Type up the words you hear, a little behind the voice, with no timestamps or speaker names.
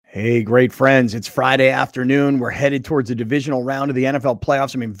Hey, great friends. It's Friday afternoon. We're headed towards the divisional round of the NFL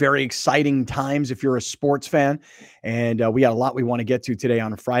playoffs. I mean, very exciting times if you're a sports fan. And we got a lot we want to get to today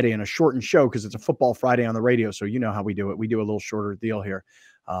on a Friday and a shortened show because it's a football Friday on the radio. So you know how we do it. We do a little shorter deal here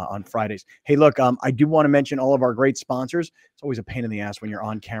on Fridays. Hey, look, I do want to mention all of our great sponsors. It's always a pain in the ass when you're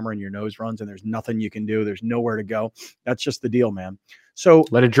on camera and your nose runs and there's nothing you can do. There's nowhere to go. That's just the deal, man. So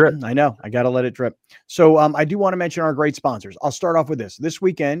let it drip. I know. I got to let it drip. So I do want to mention our great sponsors. I'll start off with this. This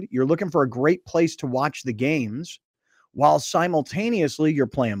weekend, you're looking for a great place to watch the games while simultaneously you're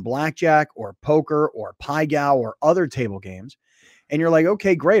playing blackjack or poker or pie gow or other table games. And you're like,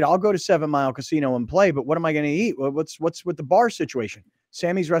 okay, great. I'll go to 7 Mile Casino and play, but what am I going to eat? Well, what's with the bar situation?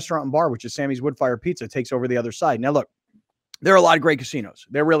 Sammy's Restaurant and Bar, which is Sammy's Woodfire Pizza, takes over the other side. Now, look, there are a lot of great casinos.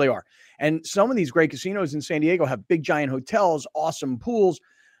 There really are. And some of these great casinos in San Diego have big, giant hotels, awesome pools.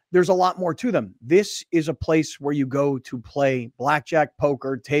 There's a lot more to them. This is a place where you go to play blackjack,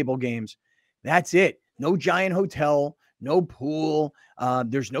 poker, table games. That's it. No giant hotel, no pool.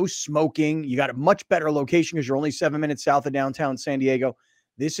 There's no smoking. You got a much better location because you're only 7 minutes south of downtown San Diego.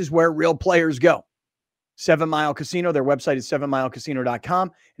 This is where real players go. 7 Mile Casino. Their website is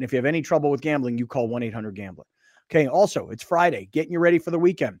 7milecasino.com. And if you have any trouble with gambling, you call 1-800-GAMBLER. Okay, also, it's Friday, getting you ready for the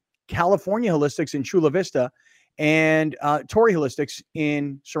weekend. California Holistics in Chula Vista and Torrey Holistics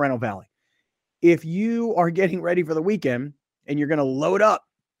in Sereno Valley. If you are getting ready for the weekend and you're going to load up,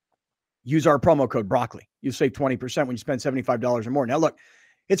 use our promo code Broccoli. You'll save 20% when you spend $75 or more. Now, look,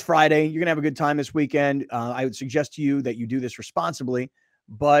 it's Friday. You're going to have a good time this weekend. I would suggest to you that you do this responsibly.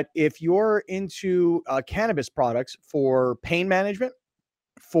 But if you're into cannabis products for pain management,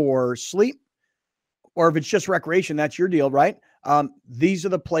 for sleep, or if it's just recreation, that's your deal, right? These are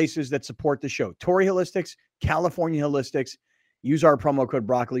the places that support the show. Torrey Holistics, California Holistics. Use our promo code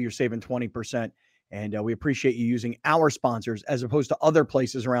Broccoli. You're saving 20%. And we appreciate you using our sponsors as opposed to other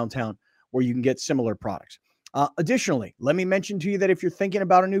places around town where you can get similar products. Additionally, let me mention to you that if you're thinking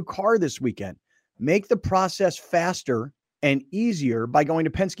about a new car this weekend, make the process faster and easier by going to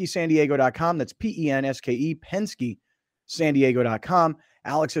PenskeSanDiego.com. That's Penske, PenskeSanDiego.com.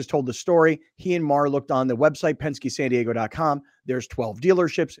 Alex has told the story. He and Mar looked on the website, PenskeSanDiego.com. There's 12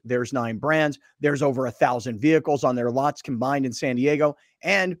 dealerships. There's 9 brands. There's over 1,000 vehicles on their lots combined in San Diego.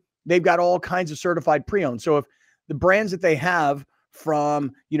 And they've got all kinds of certified pre-owned. So if the brands that they have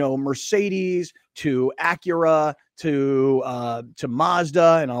from, Mercedes to Acura to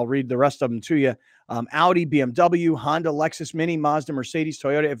Mazda, and I'll read the rest of them to you, Audi, BMW, Honda, Lexus, Mini, Mazda, Mercedes,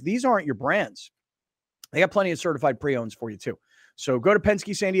 Toyota. If these aren't your brands, they got plenty of certified pre-owns for you too. So go to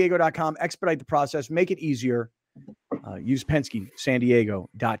PenskeSanDiego.com, expedite the process, make it easier. Use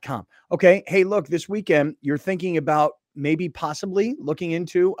PenskeSanDiego.com. Okay. Hey, look, this weekend, you're thinking about maybe possibly looking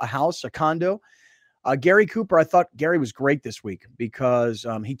into a house, a condo. Gary Cooper, I thought Gary was great this week because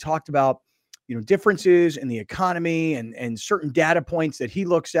he talked about, differences in the economy and certain data points that he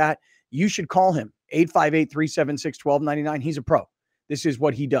looks at. You should call him, 858-376-1299. He's a pro. This is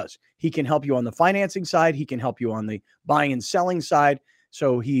what he does. He can help you on the financing side. He can help you on the buying and selling side.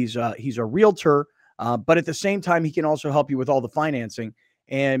 So he's a realtor, but at the same time, he can also help you with all the financing.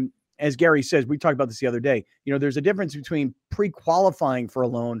 And as Gary says, we talked about this the other day, there's a difference between pre-qualifying for a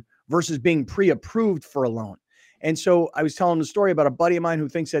loan versus being pre-approved for a loan. And so I was telling the story about a buddy of mine who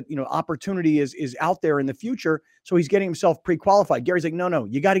thinks that, opportunity is out there in the future. So he's getting himself pre-qualified. Gary's like, no,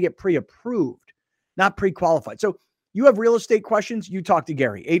 you got to get pre-approved, not pre-qualified. So you have real estate questions, you talk to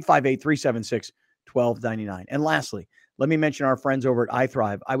Gary, 858-376-1299. And lastly, let me mention our friends over at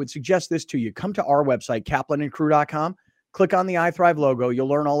iThrive. I would suggest this to you. Come to our website, kaplanandcrew.com. Click on the iThrive logo. You'll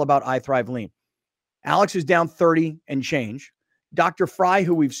learn all about iThrive Lean. Alex is down 30 and change. Dr. Fry,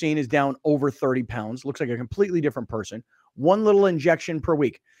 who we've seen, is down over 30 pounds. Looks like a completely different person. 1 little injection per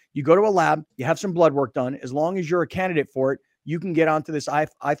week. You go to a lab, you have some blood work done. As long as you're a candidate for it, you can get onto this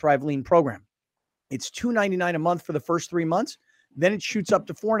iThrive Lean program. It's $299 a month for the first 3 months. Then it shoots up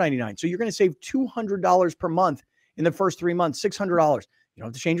to $499. So you're going to save $200 per month in the first 3 months, $600. You don't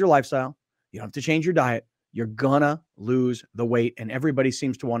have to change your lifestyle. You don't have to change your diet. You're going to lose the weight. And everybody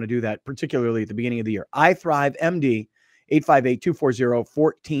seems to want to do that, particularly at the beginning of the year. iThrive MD,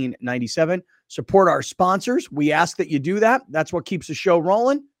 858-240-1497. Support our sponsors. We ask that you do that. That's what keeps the show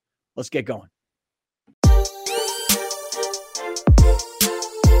rolling. Let's get going.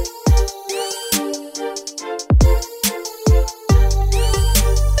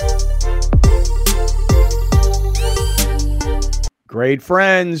 Great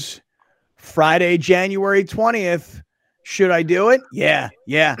friends, Friday, January 20th. Should I do it? Yeah,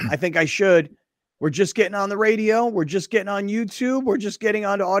 I think I should. We're just getting on the radio. We're just getting on YouTube. We're just getting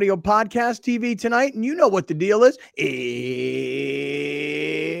onto audio podcast TV tonight. And you know what the deal is.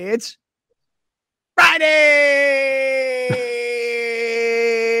 It's Friday.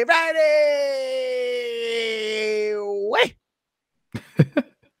 Friday. Way.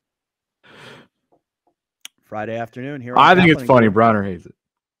 Friday afternoon here. I think it's funny. Browner hates it.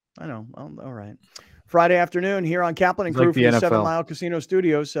 I know. All right. Friday afternoon here on Kaplan and He's Crew like from the the NFL. 7 Mile Casino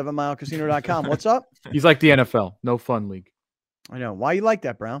Studios, 7milecasino.com. What's up? He's like the NFL. No fun league. I know. Why you like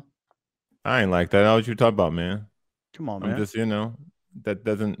that, Brown? I ain't like that. That's what you talk about, man. Come on, man. I'm just, that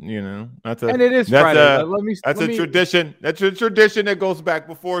doesn't, that's a. And it is that's Friday. That's a tradition. That's a tradition that goes back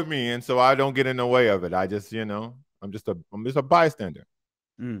before me, and so I don't get in the way of it. I just, I'm just a bystander.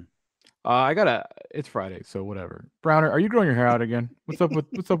 It's Friday, so whatever. Browner, are you growing your hair out again? What's up with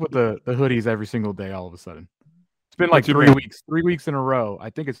the hoodies every single day all of a sudden? It's been like 3 weeks. 3 weeks in a row. I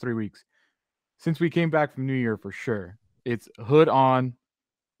think it's 3 weeks. Since we came back from New Year for sure. It's hood on.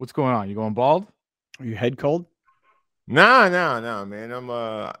 What's going on? You going bald? Are you head cold? Nah, man.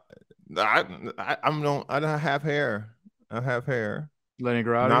 I don't have hair. I have hair. Letting it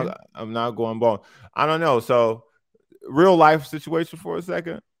grow out. I'm not going bald. I don't know. So real life situation for a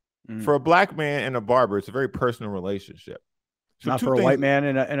second. For a black man and a barber, it's a very personal relationship. So not for a white man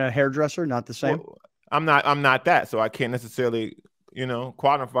and a hairdresser, not the same. Well, I'm not that, so I can't necessarily,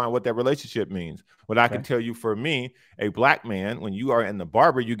 quantify what that relationship means. What I can tell you, for me, a black man, when you are in the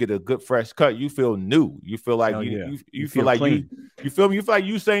barber, you get a good fresh cut. You feel new. You feel like you feel like clean. You feel me. You feel like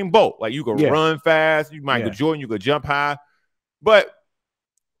Usain Bolt. Like you can run fast. You might go Jordan. You could jump high, but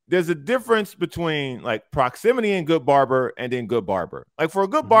there's a difference between like proximity and good barber and then good barber. Like for a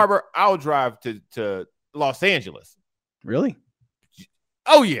good barber, I'll drive to Los Angeles. Really?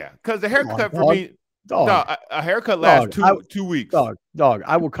 Oh yeah, because the haircut for me, a haircut lasts 2 weeks. Dog,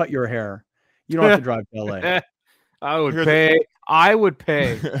 I will cut your hair. You don't have to drive to LA. I would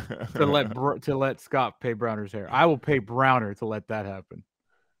pay to let Scott pay Browner's hair. I will pay Browner to let that happen.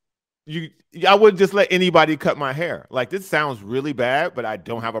 I wouldn't just let anybody cut my hair. Like, this sounds really bad, but I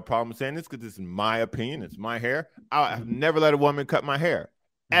don't have a problem saying this because this is my opinion. It's my hair. I've never let a woman cut my hair,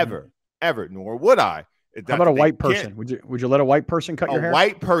 ever, nor would I. How about a white person? Would you let a white person cut your hair? A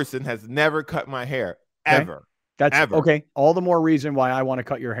white person has never cut my hair, ever. That's ever. Okay. All the more reason why I want to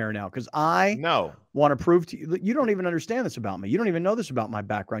cut your hair now, because I want to prove to you. You don't even understand this about me. You don't even know this about my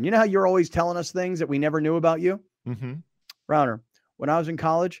background. You know how you're always telling us things that we never knew about you? Browner, when I was in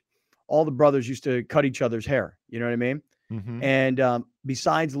college, all the brothers used to cut each other's hair. You know what I mean? And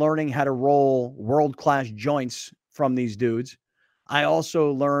besides learning how to roll world-class joints from these dudes, I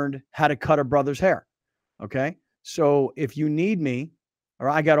also learned how to cut a brother's hair. Okay. So if you need me, or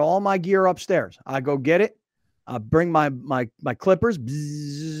I got all my gear upstairs, I go get it. I bring my clippers.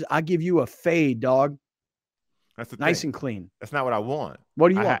 Bzzz, I give you a fade, dog. That's nice and clean. That's not what I want. What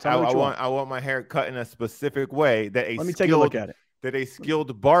do you want? I want my hair cut in a specific way that Let me take a look at it. That a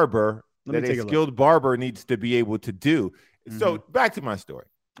skilled barber needs to be able to do. So back to my story.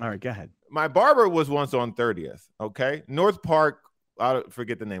 All right, go ahead. My barber was once on 30th. Okay, North Park. I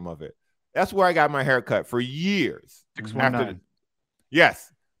forget the name of it. That's where I got my hair cut for years. 619.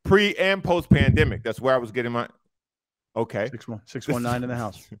 Yes, pre and post pandemic. That's where I was getting my. Okay, 619 in the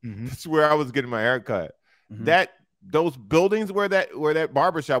house. That's where I was getting my hair cut. Those buildings where that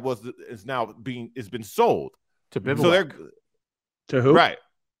barbershop was is now has been sold to Bivouac. To who? Right.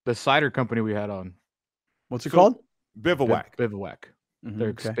 The cider company we had on. What's it called? Bivouac. Bivouac. They're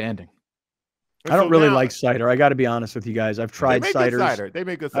expanding. I don't really like cider. I got to be honest with you guys. I've tried ciders. They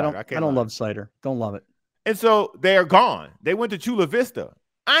make good cider. I don't love cider. Don't love it. And so they are gone. They went to Chula Vista.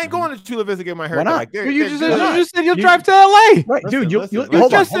 I ain't going to Chula Vista to get my hair cut. Like, you just said you'll drive to LA. Right, dude. You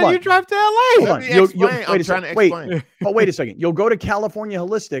just said you drive to LA. I'm trying to explain. Wait a second. You'll go to California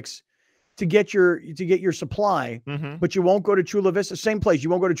Holistics to get your supply, but you won't go to Chula Vista. Same place. You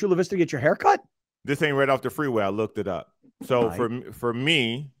won't go to Chula Vista to get your hair cut? This ain't right off the freeway. I looked it up. So for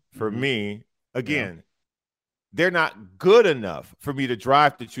me, again, they're not good enough for me to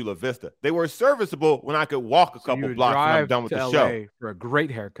drive to Chula Vista. They were serviceable when I could walk a couple blocks when I'm done with the show. For a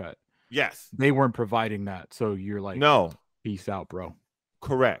great haircut. Yes. They weren't providing that. So you're like, no, peace out, bro.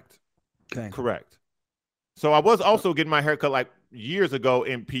 Correct. Okay. Correct. So I was also getting my haircut like years ago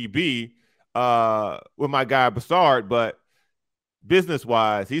in PB with my guy Bassard, but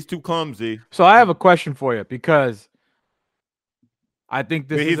business-wise, he's too clumsy. So I have a question for you, because I think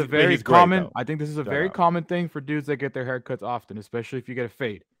this is a very common. I think this is a very common thing for dudes that get their haircuts often, especially if you get a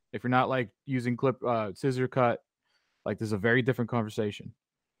fade. If you're not like using scissor cut, like this is a very different conversation.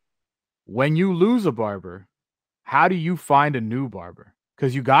 When you lose a barber, how do you find a new barber?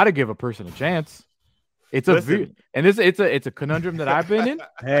 Because you got to give a person a chance. It's a conundrum that I've been in.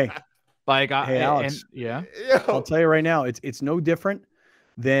 Hey, Like, Alex. yeah. I'll tell you right now, it's no different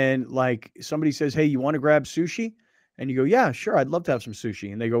then like somebody says, hey, you want to grab sushi? And you go, yeah, sure, I'd love to have some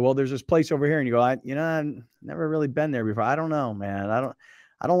sushi. And they go, well, there's this place over here. And you go, I've never really been there before. I don't know, man.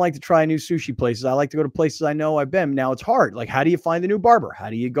 I don't like to try new sushi places. I like to go to places I know I've been. Now it's hard. Like, how do you find the new barber? How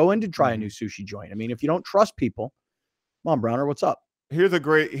do you go in to try a new sushi joint? I mean, if you don't trust people, come on, Browner, what's up? Here's a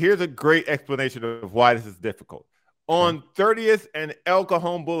great explanation of why this is difficult. On 30th and El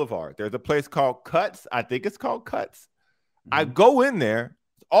Cajon Boulevard, there's a place called Cuts. I think it's called Cuts. I go in there,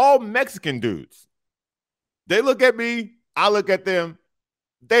 all Mexican dudes. They look at me, I look at them.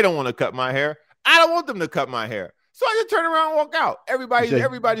 They don't want to cut my hair. I don't want them to cut my hair. So I just turn around and walk out.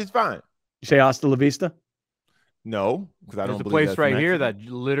 Everybody's fine. You say hasta la vista? No, because I don't believe there's a place right here that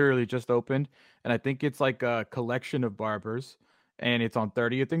literally just opened, and I think it's like a collection of barbers, and it's on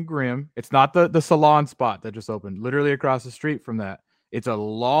 30th and Grimm. It's not the salon spot that just opened, literally across the street from that. It's a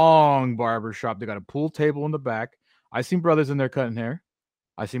long barber shop. They got a pool table in the back. I seen brothers in there cutting hair.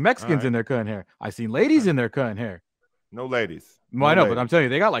 I see Mexicans in there cutting hair. I seen ladies in there cutting hair. No ladies. Well, I know, but I'm telling you,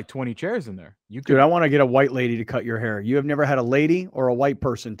 they got like 20 chairs in there. Dude, I want to get a white lady to cut your hair. You have never had a lady or a white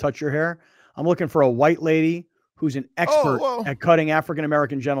person touch your hair? I'm looking for a white lady who's an expert at cutting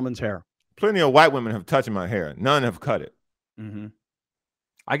African-American gentlemen's hair. Plenty of white women have touched my hair. None have cut it.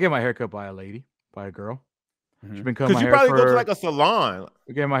 I get my hair cut by a lady, by a girl. She's been cutting my hair. Because you probably go to like a salon.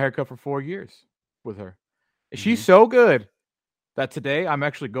 I get my hair cut for 4 years with her. She's so good that today I'm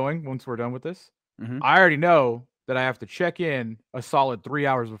actually going, once we're done with this, I already know that I have to check in a solid 3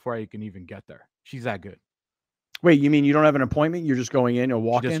 hours before I can even get there. She's that good. Wait, you mean you don't have an appointment? You're just going in or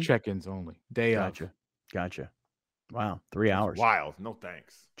walk in? Just check-ins only. Day of. Gotcha. Wow, 3 hours. Wild. No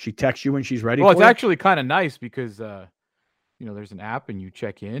thanks. She texts you when she's ready. Well, it's actually kind of nice because there's an app and you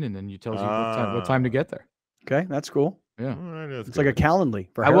check in and then you tells you what time to get there. Okay, that's cool. Yeah, it's like a Calendly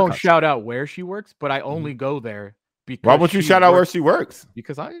for haircuts. I won't shout out where she works, but I only go there because. Why won't you shout out where she works?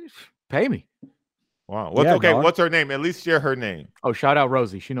 Because I pay me. Wow. What's her name? At least share her name. Oh, shout out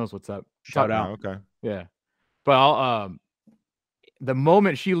Rosie. She knows what's up. Shout out. Okay. Yeah. But I'll the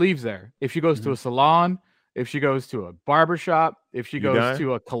moment she leaves there, if she goes to a salon, if she goes to a barbershop, if she goes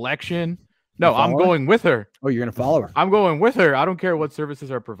to a collection, no, I'm going with her. Oh, you're gonna follow her. I'm going with her. I don't care what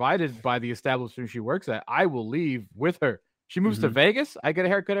services are provided by the establishment she works at. I will leave with her. She moves to Vegas. I get a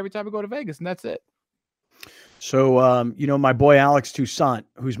haircut every time I go to Vegas, and that's it. So, my boy Alex Toussaint,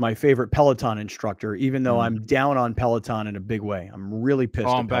 who's my favorite Peloton instructor, even though I'm down on Peloton in a big way, I'm really pissed.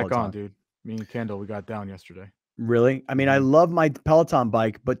 I'm back on, dude. Me and Kendall, we got down yesterday. Really? I mean, I love my Peloton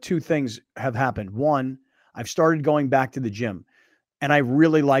bike, but two things have happened. One, I've started going back to the gym, and I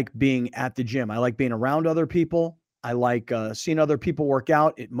really like being at the gym. I like being around other people. I like seeing other people work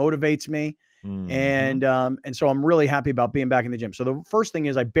out. It motivates me. And so I'm really happy about being back in the gym. So the first thing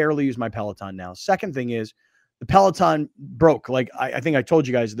is I barely use my Peloton now. Second thing is the Peloton broke. Like I think I told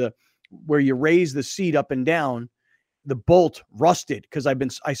you guys, where you raise the seat up and down, the bolt rusted because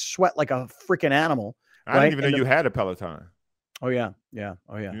I sweat like a freaking animal. I didn't even know you had a Peloton. Oh yeah. Yeah.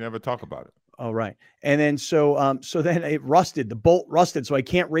 Oh yeah. You never talk about it. Oh, right. And then so then it rusted, the bolt rusted. So I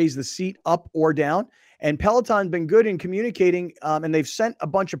can't raise the seat up or down. And Peloton's been good in communicating, and they've sent a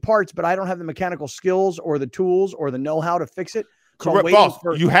bunch of parts, but I don't have the mechanical skills or the tools or the know-how to fix it. So correct,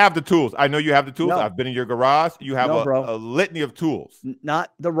 boss. You have the tools. I know you have the tools. No. I've been in your garage. You have a litany of tools.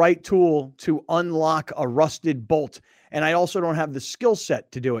 Not the right tool to unlock a rusted bolt. And I also don't have the skill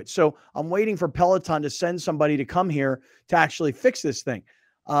set to do it. So I'm waiting for Peloton to send somebody to come here to actually fix this thing.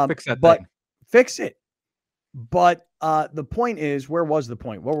 Fix it. But the point is, where was the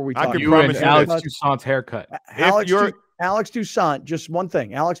point? What were we talking about? You and Alex Toussaint's haircut. Alex Toussaint, just one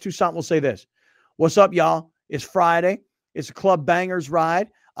thing. Alex Toussaint will say this. What's up, y'all? It's Friday. It's a Club Bangers ride.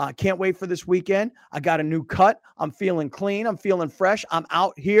 Can't wait for this weekend. I got a new cut. I'm feeling clean. I'm feeling fresh. I'm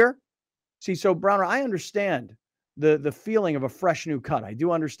out here. See, so Browner, I understand the feeling of a fresh new cut. I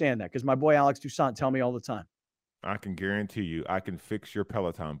do understand that because my boy Alex Toussaint tell me all the time. I can guarantee you I can fix your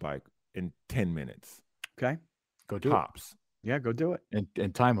Peloton bike in 10 minutes. Okay. Go do it. Yeah, go do it.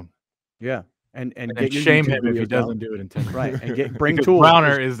 And time him. Yeah. And shame him if he doesn't do it in 10 minutes. Right. And bring tools.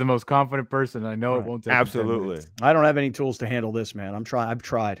 Browner is the most confident person. I know it won't take absolutely. I don't have any tools to handle this, man. I've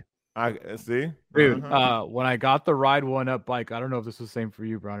tried. I see. Dude, when I got the Ride One Up bike, I don't know if this was the same for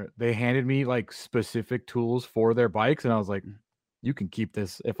you, Browner. They handed me like specific tools for their bikes, and I was like, you can keep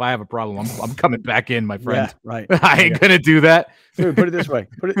this. If I have a problem, I'm coming back in, my friend. Yeah, right. I ain't gonna do that. Dude, put it this way.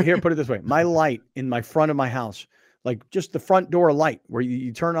 Put it this way. My light in my front of my house, like just the front door light where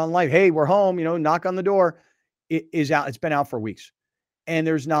you turn on light. Hey, we're home, knock on the door. It is out. It's been out for weeks. And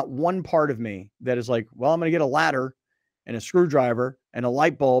there's not one part of me that is like, well, I'm going to get a ladder and a screwdriver and a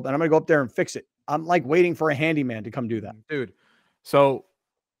light bulb, and I'm going to go up there and fix it. I'm like waiting for a handyman to come do that. Dude. So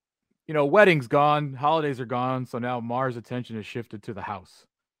wedding's gone, holidays are gone, so now Mars' attention is shifted to the house.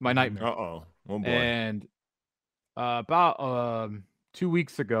 My nightmare. Oh boy. And about 2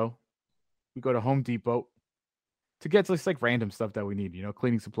 weeks ago, we go to Home Depot to get just like random stuff that we need,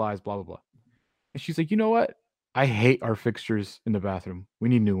 cleaning supplies, blah blah blah. And she's like, you know what? I hate our fixtures in the bathroom. We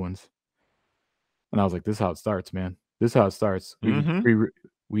need new ones. And I was like, this is how it starts, man. This is how it starts.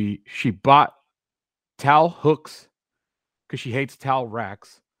 She bought towel hooks because she hates towel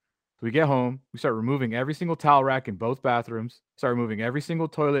racks. So we get home, we start removing every single towel rack in both bathrooms, start removing every single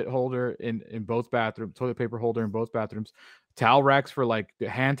toilet holder in both bathrooms, toilet paper holder in both bathrooms, towel racks for like the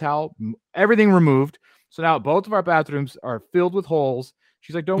hand towel, everything removed. So now both of our bathrooms are filled with holes.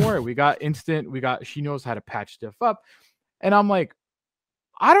 She's like, don't worry, she knows how to patch stuff up. And I'm like,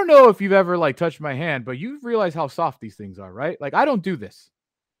 I don't know if you've ever like touched my hand, but you realize how soft these things are, right? Like, I don't do this.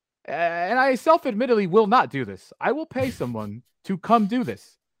 And I self-admittedly will not do this. I will pay someone to come do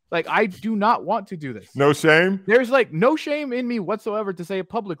this. Like, I do not want to do this. No shame? There's like no shame in me whatsoever to say it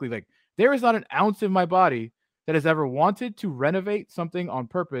publicly. Like, there is not an ounce in my body that has ever wanted to renovate something on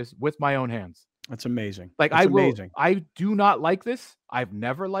purpose with my own hands. That's amazing. Like, I do not like this. I've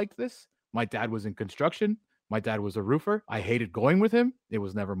never liked this. My dad was in construction. My dad was a roofer. I hated going with him. It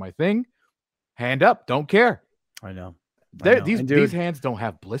was never my thing. Hand up. Don't care. I know. These hands don't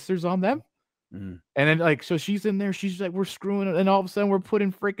have blisters on them. Mm. And then like, so she's in there, she's like, we're screwing it, and all of a sudden we're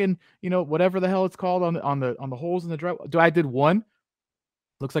putting freaking, whatever the hell it's called on the holes in the driveway. I did one.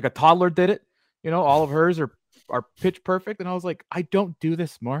 Looks like a toddler did it. All of hers are pitch perfect. And I was like, I don't do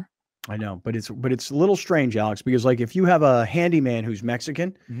this more. I know, but it's a little strange, Alex, because like if you have a handyman who's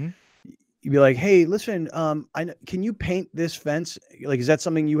Mexican, you'd be like, hey, listen, can you paint this fence? Like, is that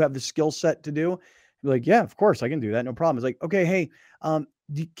something you have the skill set to do? Be like, yeah, of course I can do that. No problem. It's like, okay, hey,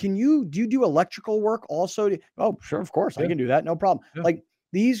 do you do electrical work also? Oh, sure. Of course I can do that. No problem. Yeah. Like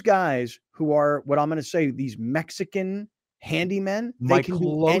these guys who are what I'm going to say, these Mexican handymen, they can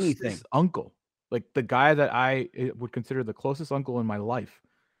do anything. Uncle, like the guy that I would consider the closest uncle in my life.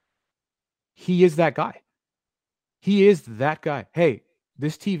 He is that guy. Hey,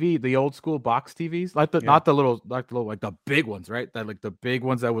 this TV, the old school box TVs, like not the little, like the big ones, right? That like the big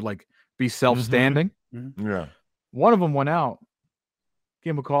ones that would like be self-standing. Mm-hmm. Yeah. One of them went out.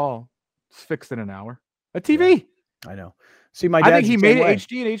 Give him a call. It's fixed in an hour. A TV. Yeah, I know. See, my dad. I think he made it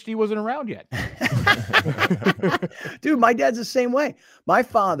HD, and HD wasn't around yet. Dude, my dad's the same way. My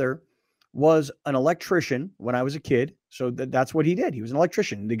father was an electrician when I was a kid. So that's what he did. He was an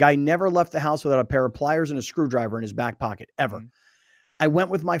electrician. The guy never left the house without a pair of pliers and a screwdriver in his back pocket, ever. Mm-hmm. I went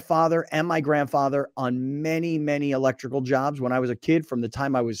with my father and my grandfather on many, many electrical jobs when I was a kid, from the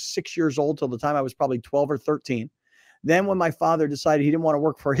time I was 6 years old till the time I was probably 12 or 13. Then when my father decided he didn't want to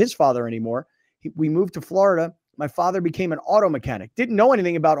work for his father anymore, we moved to Florida. My father became an auto mechanic. Didn't know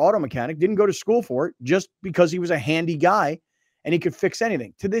anything about auto mechanic. Didn't go to school for it, just because he was a handy guy and he could fix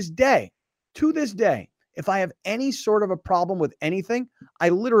anything. To this day, if I have any sort of a problem with anything, I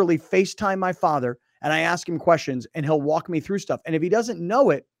literally FaceTime my father and I ask him questions and he'll walk me through stuff. And if he doesn't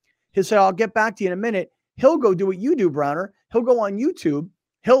know it, he'll say, I'll get back to you in a minute. He'll go do what you do, Browner. He'll go on YouTube.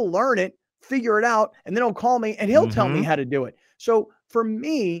 He'll learn it, figure it out, and then he'll call me and he'll tell me how to do it. So for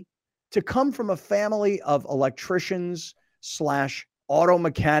me to come from a family of electricians / auto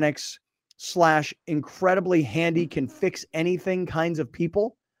mechanics / incredibly handy, can fix anything kinds of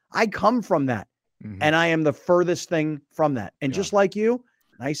people, I come from that. And I am the furthest thing from that. And just like you,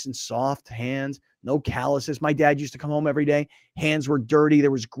 nice and soft hands, no calluses. My dad used to come home every day. Hands were dirty.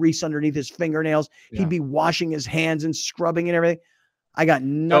 There was grease underneath his fingernails. He'd be washing his hands and scrubbing and everything. I got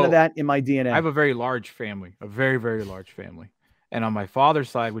none of that in my DNA. I have a very large family, a very, very large family. And on my father's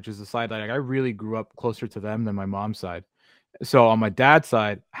side, which is the side that I really grew up closer to them than my mom's side. So on my dad's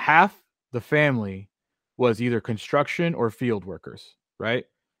side, half the family was either construction or field workers, right?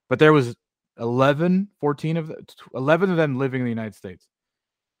 But there was 11 of them living in the United States.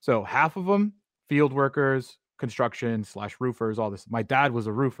 So half of them, field workers, construction / roofers, all this. My dad was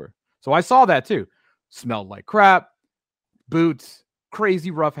a roofer. So I saw that too. Smelled like crap, boots, crazy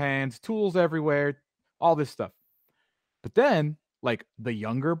rough hands, tools everywhere, all this stuff. But then like the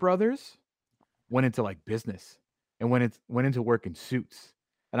younger brothers went into like business and went into work in suits.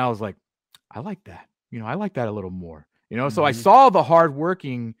 And I was like, I like that. I like that a little more. So I saw the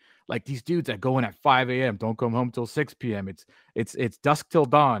hardworking, like these dudes that go in at 5 a.m., don't come home till 6 p.m. It's dusk till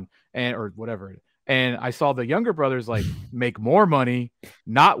dawn or whatever. And I saw the younger brothers like make more money,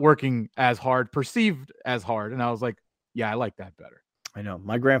 not working as hard, perceived as hard. And I was like, yeah, I like that better. I know.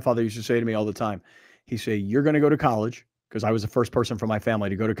 My grandfather used to say to me all the time, he'd say, you're going to go to college, because I was the first person from my family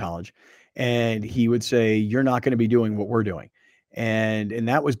to go to college. And he would say, you're not going to be doing what we're doing. And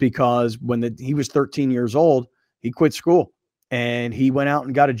that was because when he was 13 years old, he quit school and he went out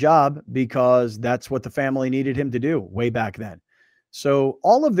and got a job because that's what the family needed him to do way back then. So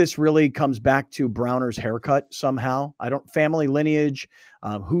all of this really comes back to Browner's haircut somehow. Family lineage,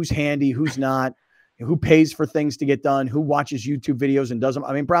 who's handy, who's not, who pays for things to get done, who watches YouTube videos and doesn't.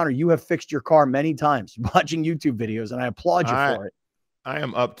 I mean, Browner, you have fixed your car many times watching YouTube videos, and I applaud you for it. I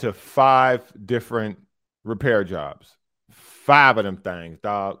am up to 5 different repair jobs. 5 of them things,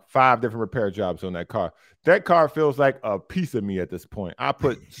 dog. 5 different repair jobs on that car. That car feels like a piece of me at this point. I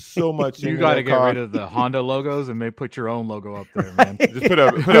put so much you got to get rid of the Honda logos and maybe put your own logo up there, man. Just put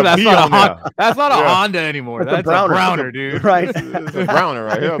a B on there. That's not a Honda anymore. That's a Browner, dude. Right. It's a Browner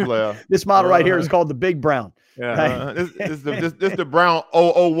right here, player. This model right here is called the Big Brown. Yeah. Right? This the Brown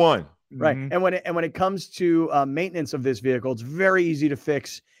 001. Right. Mm-hmm. And when it comes to maintenance of this vehicle, it's very easy to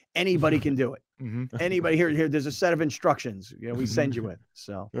fix. Anybody can do it. Mm-hmm. Anybody here. There's a set of instructions, we send you with.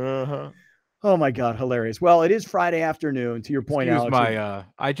 So, oh my God, hilarious. Well, it is Friday afternoon. To your point, Alex.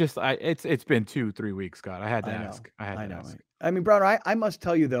 It's been 2-3 weeks, Scott. I had to ask. I know. I mean, brother, I must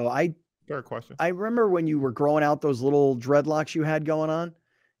tell you though, fair question. I remember when you were growing out those little dreadlocks you had going on.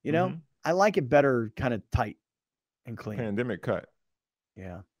 I like it better, kind of tight and clean. Pandemic cut.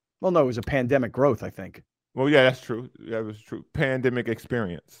 Yeah. Well, no, it was a pandemic growth, I think. Well, yeah, that's true. That was true. Pandemic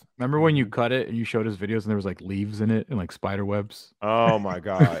experience. Remember when you cut it and you showed us videos and there was like leaves in it and like spider webs? Oh my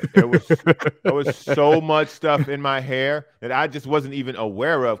God. There was so much stuff in my hair that I just wasn't even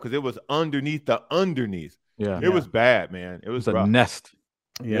aware of because it was underneath the underneath. Yeah. It was bad, man. It was a nest.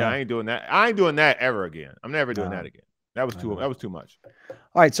 Yeah, I ain't doing that. I ain't doing that ever again. I'm never doing that again. That was too much.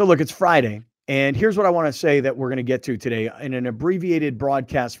 All right. So look, it's Friday. And here's what I want to say that we're going to get to today in an abbreviated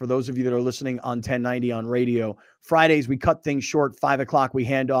broadcast for those of you that are listening on 1090 on radio. Fridays, we cut things short. 5 o'clock, we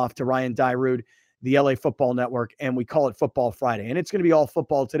hand off to Ryan Dyrud, the LA Football Network, and we call it Football Friday. And it's going to be all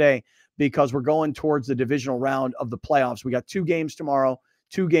football today because we're going towards the divisional round of the playoffs. We got 2 games tomorrow,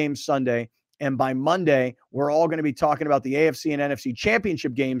 2 games Sunday. And by Monday, we're all going to be talking about the AFC and NFC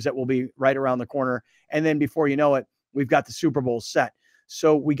championship games that will be right around the corner. And then before you know it, we've got the Super Bowl set.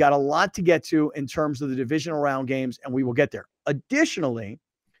 So we got a lot to get to in terms of the divisional round games, and we will get there. Additionally,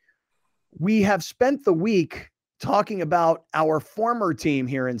 we have spent the week talking about our former team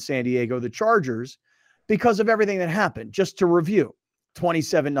here in San Diego, the Chargers, because of everything that happened. Just to review,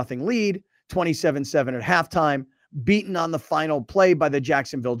 27-0 lead, 27-7 at halftime, beaten on the final play by the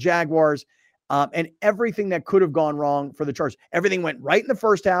Jacksonville Jaguars, and everything that could have gone wrong for the Chargers. Everything went right in the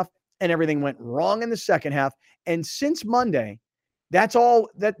first half, and everything went wrong in the second half. And since Monday, that's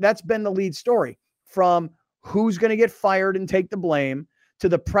been the lead story, from who's going to get fired and take the blame to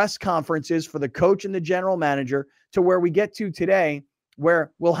the press conferences for the coach and the general manager to where we get to today,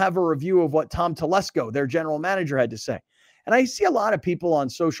 where we'll have a review of what Tom Telesco, their general manager, had to say. And I see a lot of people on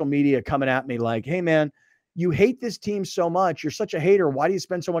social media coming at me like, hey, man, you hate this team so much. You're such a hater. Why do you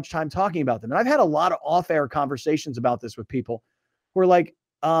spend so much time talking about them? And I've had a lot of off-air conversations about this with people who are like,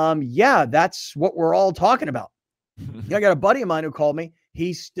 yeah, that's what we're all talking about. I got a buddy of mine who called me.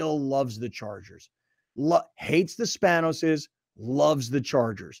 He still loves the Chargers, hates the Spanoses, loves the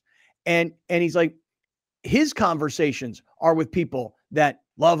Chargers. And he's like, his conversations are with people that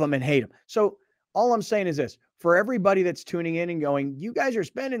love them and hate them. So all I'm saying is this, for everybody that's tuning in and going, you guys are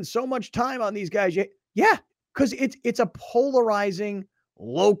spending so much time on these guys. Yeah, because it's a polarizing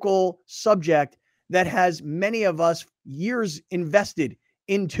local subject that has many of us years invested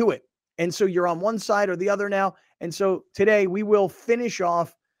into it. And so you're on one side or the other now. And so today we will finish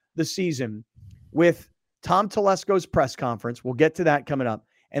off the season with Tom Telesco's press conference. We'll get to that coming up.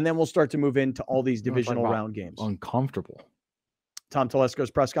 And then we'll start to move into all these divisional round games. Uncomfortable. Tom Telesco's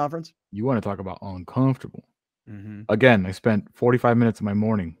press conference? You want to talk about uncomfortable. Mm-hmm. Again, I spent 45 minutes of my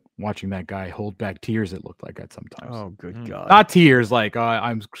morning watching that guy hold back tears, it looked like at sometimes. Oh, good God. Not tears like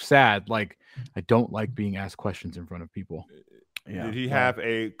I'm sad. Like, I don't like being asked questions in front of people. Yeah. Did he have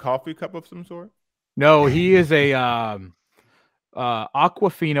a coffee cup of some sort? No, he is a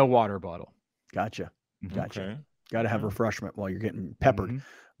Aquafina water bottle. Gotcha. Okay. Got to have refreshment while you're getting peppered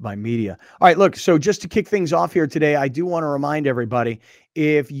by media. All right, look, so just to kick things off here today, I do want to remind everybody,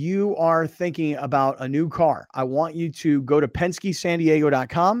 if you are thinking about a new car, I want you to go to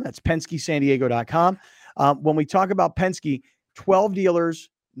PenskeSanDiego.com. That's PenskeSanDiego.com. When we talk about Penske, 12 dealers,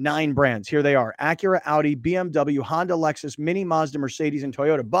 9 brands. Here they are: Acura, Audi, BMW, Honda, Lexus, Mini, Mazda, Mercedes, and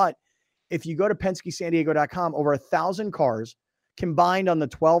Toyota. But if you go to PenskeSanDiego.com, over 1,000 cars combined on the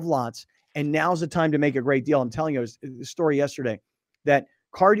 12 lots, and now's the time to make a great deal. I'm telling you, the story yesterday that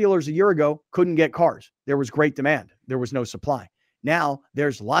car dealers a year ago couldn't get cars. There was great demand. There was no supply. Now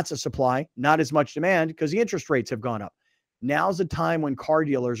there's lots of supply, not as much demand because the interest rates have gone up. Now's the time when car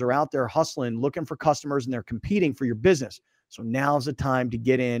dealers are out there hustling, looking for customers, and they're competing for your business. So now's the time to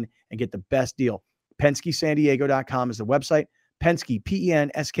get in and get the best deal. PenskeSanDiego.com is the website. Penske,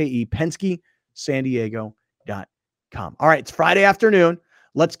 P-E-N-S-K-E, PenskeSanDiego.com. All right, it's Friday afternoon.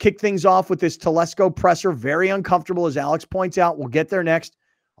 Let's kick things off with this Telesco presser. Very uncomfortable, as Alex points out. We'll get there next,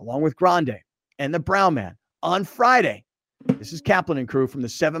 along with Grande and the Brown Man on Friday. This is Kaplan and crew from the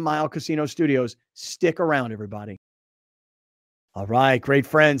 7 Mile Casino Studios. Stick around, everybody. All right, great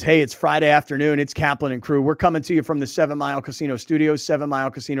friends. Hey, it's Friday afternoon. It's Kaplan and crew. We're coming to you from the 7 Mile Casino Studios,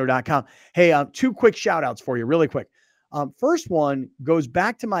 7milecasino.com. Hey, 2 quick shout outs for you, really quick. First one goes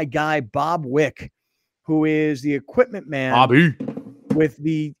back to my guy, Bob Wick, who is the equipment man Bobby with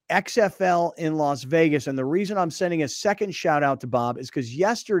the XFL in Las Vegas. And the reason I'm sending a second shout out to Bob is because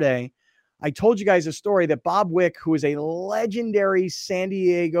yesterday I told you guys a story that Bob Wick, who is a legendary San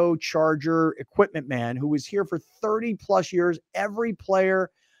Diego Charger equipment man who was here for 30 plus years, every player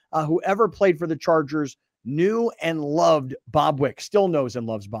who ever played for the Chargers knew and loved Bob Wick, still knows and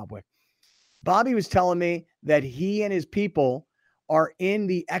loves Bob Wick. Bobby was telling me that he and his people are in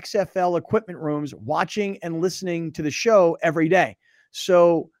the XFL equipment rooms watching and listening to the show every day.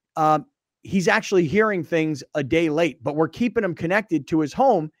 So he's actually hearing things a day late, but we're keeping him connected to his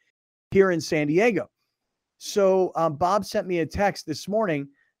home here in San Diego. So Bob sent me a text this morning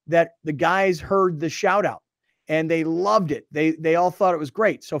that the guys heard the shout out and they loved it. They all thought it was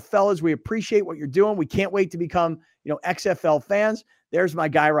great. So fellas, we appreciate what you're doing. We can't wait to become, XFL fans. There's my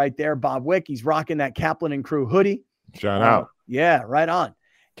guy right there, Bob Wick. He's rocking that Kaplan and crew hoodie. Shout out. Yeah, right on.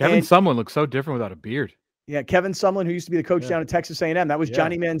 Kevin Sumlin looks so different without a beard. Yeah, Kevin Sumlin, who used to be the coach down at Texas A&M. That was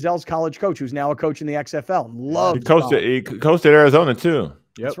Johnny Manziel's college coach, who's now a coach in the XFL. He coached at Arizona too.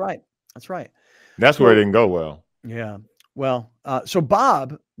 Yep. That's right. That's right. That's where it didn't go well. Yeah. Well, so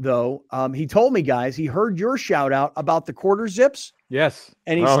Bob, though, he told me, guys, he heard your shout out about the quarter zips. Yes.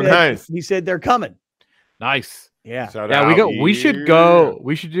 And he said they're coming. Nice. Yeah. We should go.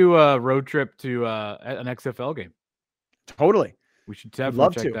 We should do a road trip to an XFL game. Totally. We should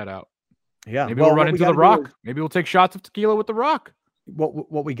definitely check that out. Yeah. Maybe we'll run into the Rock. Maybe we'll take shots of tequila with the Rock.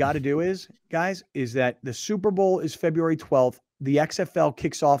 What we got to do is, guys, is that the Super Bowl is February 12th. The XFL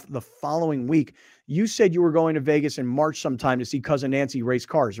kicks off the following week. You said you were going to Vegas in March sometime to see Cousin Nancy race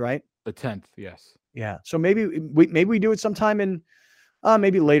cars, right? The 10th, yes. Yeah. So maybe we do it sometime in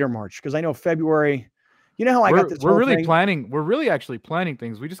maybe later March, because I know February. You know how I got this. We're really actually planning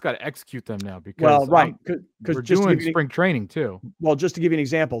things. We just got to execute them now because because we're doing spring training too. Well, just to give you an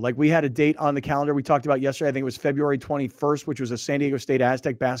example, like we had a date on the calendar we talked about yesterday. I think it was February 21st, which was a San Diego State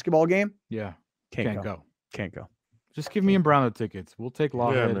Aztec basketball game. Yeah, can't go. Can't go. Just give me and Brown the tickets. We'll take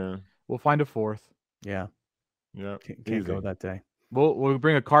Lawhead. Man. We'll find a fourth. Yeah. Can't go that day. We'll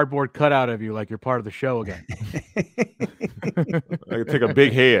bring a cardboard cutout of you like you're part of the show again. I could take a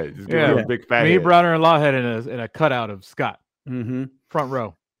big head. Just give a big fat Me, head. Browner, and Lawhead in a cutout of Scott. Mm-hmm. Front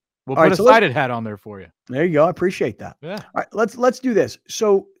row. We'll put a sided hat on there for you. There you go. I appreciate that. Yeah. All right, let's do this.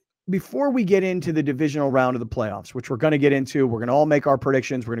 So before we get into the divisional round of the playoffs, which we're going to get into, we're going to all make our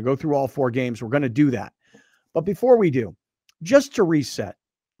predictions. We're going to go through all 4 games. We're going to do that. But before we do, just to reset,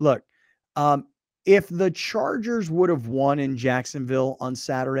 look, if the Chargers would have won in Jacksonville on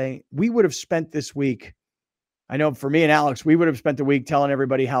Saturday, we would have spent this week. I know for me and Alex, we would have spent the week telling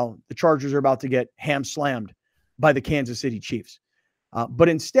everybody how the Chargers are about to get ham slammed by the Kansas City Chiefs. But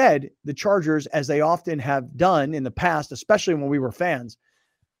instead, the Chargers, as they often have done in the past, especially when we were fans,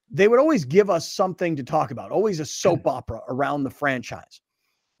 they would always give us something to talk about, always a soap opera around the franchise.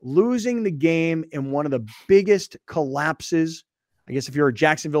 Losing the game in one of the biggest collapses, I guess if you're a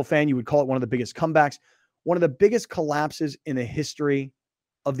Jacksonville fan, you would call it one of the biggest comebacks, one of the biggest collapses in the history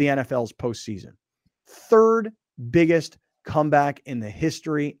of the NFL's postseason. 3rd biggest comeback in the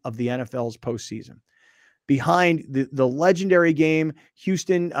history of the NFL's postseason. Behind the legendary game,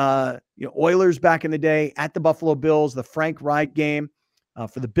 Houston Oilers back in the day at the Buffalo Bills, the Frank Reich game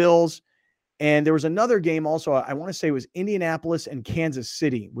for the Bills. And there was another game also, I want to say it was Indianapolis and Kansas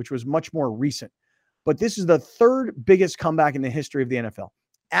City, which was much more recent. But this is the 3rd biggest comeback in the history of the NFL.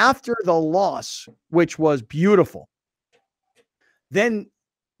 After the loss, which was beautiful, then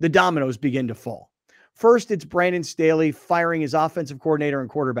the dominoes begin to fall. First, it's Brandon Staley firing his offensive coordinator and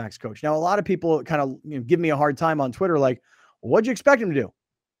quarterbacks coach. Now, a lot of people kind of give me a hard time on Twitter, like, well, what'd you expect him to do?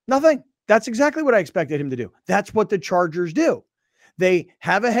 Nothing. That's exactly what I expected him to do. That's what the Chargers do. They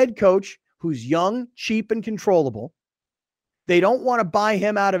have a head coach who's young, cheap, and controllable. They don't want to buy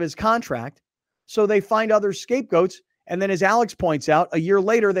him out of his contract, so they find other scapegoats. And then, as Alex points out, a year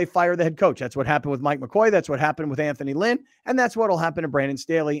later, they fire the head coach. That's what happened with Mike McCoy. That's what happened with Anthony Lynn. And that's what will happen to Brandon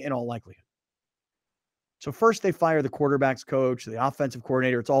Staley in all likelihood. So first they fire the quarterback's coach, the offensive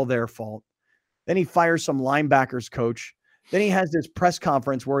coordinator. It's all their fault. Then he fires some linebackers coach. Then he has this press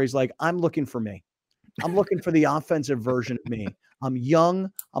conference where he's like, I'm looking for me. I'm looking for the offensive version of me. I'm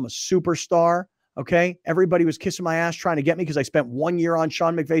young. I'm a superstar. Okay. Everybody was kissing my ass trying to get me because I spent 1 year on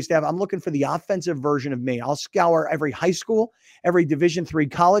Sean McVay's staff. I'm looking for the offensive version of me. I'll scour every high school, every Division III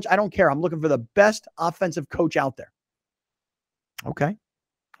college. I don't care. I'm looking for the best offensive coach out there. Okay.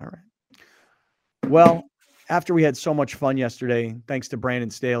 All right. Well, after we had so much fun yesterday, thanks to Brandon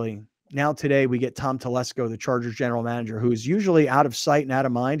Staley, now today we get Tom Telesco, the Chargers general manager, who's usually out of sight and out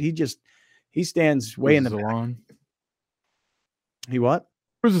of mind. He stands way in the back. He what?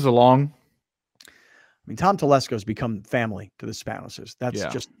 Cruises along. I mean, Tom Telesco's become family to the Spanoses.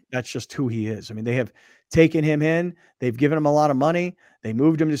 That's just who he is. I mean, they have taken him in. They've given him a lot of money. They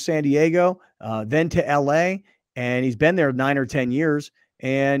moved him to San Diego, then to LA, and he's been there 9 or 10 years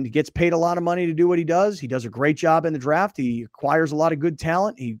and gets paid a lot of money to do what he does. He does a great job in the draft. He acquires a lot of good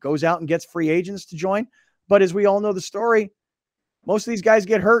talent. He goes out and gets free agents to join. But as we all know the story, most of these guys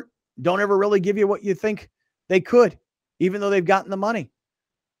get hurt, don't ever really give you what you think they could, even though they've gotten the money.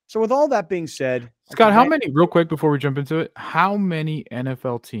 So with all that being said, Scott, how many, real quick before we jump into it, how many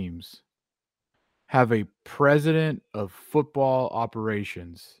NFL teams have a president of football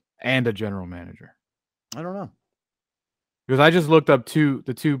operations and a general manager? I don't know. Because I just looked up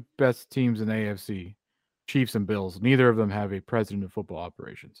the two best teams in the AFC, Chiefs and Bills. Neither of them have a president of football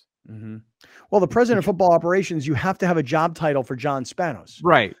operations. Mm-hmm. Well, the president of football operations, you have to have a job title for John Spanos.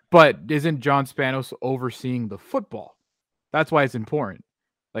 Right. But isn't John Spanos overseeing the football? That's why it's important.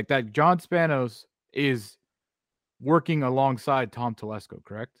 Like that, John Spanos is working alongside Tom Telesco,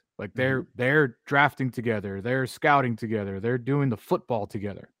 correct? Like they're drafting together, they're scouting together, they're doing the football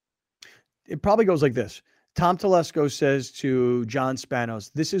together. It probably goes like this. Tom Telesco says to John Spanos,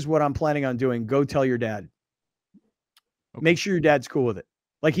 this is what I'm planning on doing. Go tell your dad. Okay. Make sure your dad's cool with it.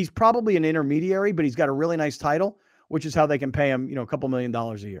 Like he's probably an intermediary, but he's got a really nice title, which is how they can pay him, a couple $1 million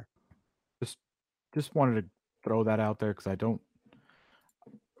a year. Just wanted to throw that out there because I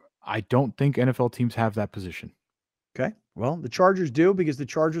don't think NFL teams have that position. Okay. Well, the Chargers do because the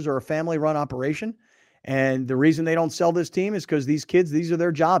Chargers are a family-run operation. And the reason they don't sell this team is because these kids, these are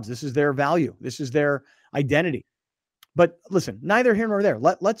their jobs. This is their value. This is their identity. But listen, neither here nor there.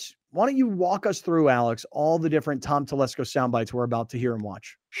 Why don't you walk us through, Alex, all the different Tom Telesco sound bites we're about to hear and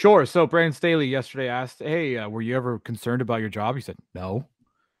watch? Sure. So Brandon Staley yesterday asked, hey, were you ever concerned about your job? He said, no.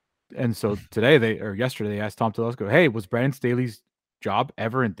 And so yesterday they asked Tom Telesco, hey, was Brandon Staley's job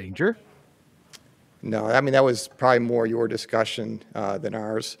ever in danger? No, I mean, that was probably more your discussion than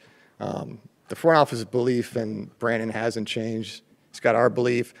ours. The front office's belief in Brandon hasn't changed. He's got our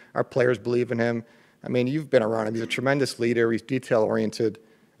belief. Our players believe in him. I mean, you've been around him. He's a tremendous leader. He's detail-oriented,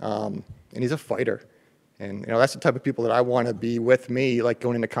 and he's a fighter. And, that's the type of people that I want to be with me, like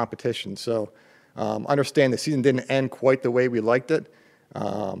going into competition. So understand the season didn't end quite the way we liked it.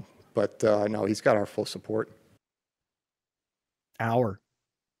 But no, he's got our full support.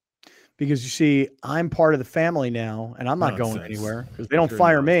 Because you see, I'm part of the family now, and I'm not going anywhere because they don't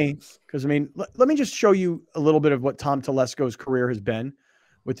fire me. Because, I mean, let me just show you a little bit of what Tom Telesco's career has been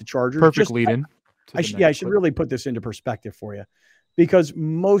with the Chargers. Perfect lead-in. I should really put this into perspective for you because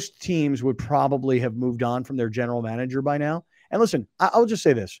most teams would probably have moved on from their general manager by now. And listen, I'll just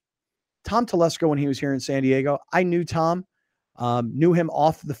say this. Tom Telesco, when he was here in San Diego, I knew Tom, knew him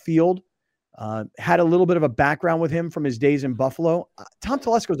off the field. Had a little bit of a background with him from his days in Buffalo. Tom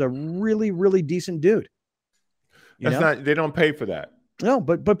Telesco is a really, really decent dude. They don't pay for that. No,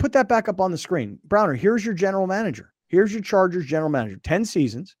 but put that back up on the screen. Browner, here's your general manager. Here's your Chargers general manager. 10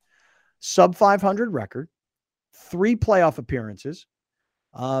 seasons, sub 500 record, 3 playoff appearances.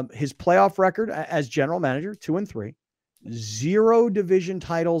 His playoff record as general manager, 2-3, 0 division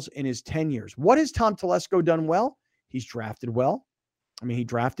titles in his 10 years. What has Tom Telesco done well? He's drafted well. I mean, he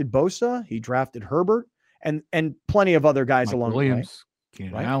drafted Bosa, he drafted Herbert, and plenty of other guys along Williams, the way.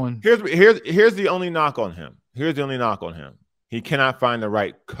 Keenan Allen. Here's the only knock on him. He cannot find the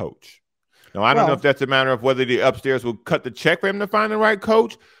right coach. Now, I don't know if that's a matter of whether the upstairs will cut the check for him to find the right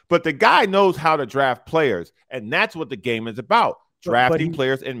coach, but the guy knows how to draft players, and that's what the game is about, drafting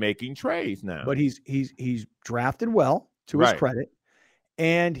players and making trades now. But he's drafted well, to his credit.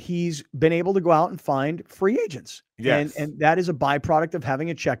 And he's been able to go out and find free agents. Yes. And that is a byproduct of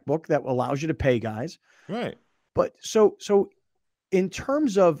having a checkbook that allows you to pay guys. Right. But so in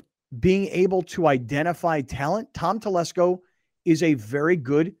terms of being able to identify talent, Tom Telesco is a very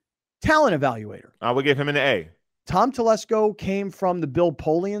good talent evaluator. I would give him an A. Tom Telesco came from the Bill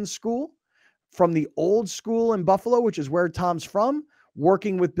Polian school, from the old school in Buffalo, which is where Tom's from,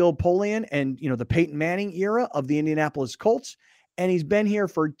 working with Bill Polian and, the Peyton Manning era of the Indianapolis Colts. And he's been here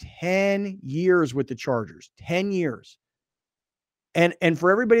for 10 years with the Chargers, 10 years. And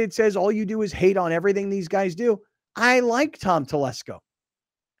for everybody that says all you do is hate on everything these guys do, I like Tom Telesco.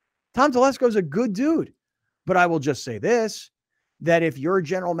 Tom Telesco is a good dude. But I will just say this, that if you're a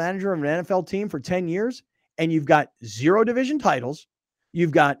general manager of an NFL team for 10 years and you've got 0 division titles,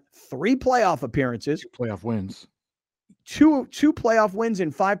 you've got 3 playoff appearances, playoff wins, two playoff wins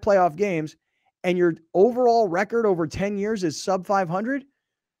in 5 playoff games, and your overall record over 10 years is sub 500,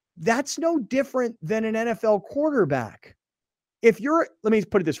 that's no different than an NFL quarterback. Let me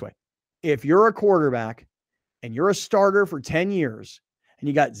put it this way. If you're a quarterback and you're a starter for 10 years and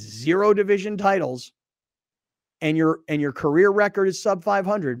you got 0 division titles and your career record is sub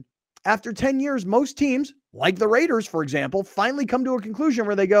 500, after 10 years, most teams, like the Raiders, for example, finally come to a conclusion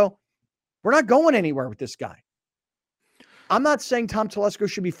where they go, we're not going anywhere with this guy. I'm not saying Tom Telesco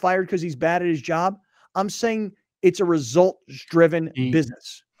should be fired because he's bad at his job. I'm saying it's a results-driven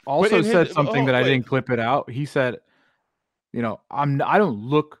business. Also said something that I didn't clip it out. He said, I don't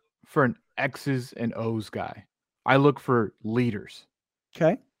look for an X's and O's guy. I look for leaders.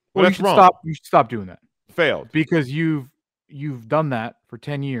 Okay. Well, you should stop doing that. Failed. Because you've done that for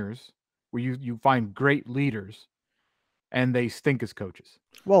 10 years where you find great leaders and they stink as coaches.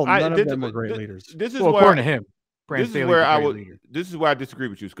 Well, none of them are great leaders. This is according to him. This is where I disagree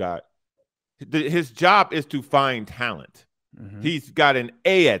with you, Scott. His job is to find talent. Mm-hmm. He's got an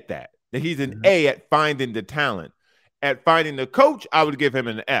A at that. He's an A at finding the talent. At finding the coach, I would give him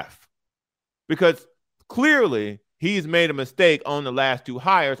an F. Because clearly he's made a mistake on the last 2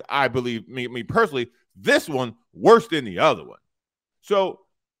 hires. I believe, me personally, this one worse than the other one. So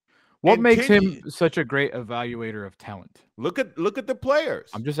what makes him such a great evaluator of talent? Look at the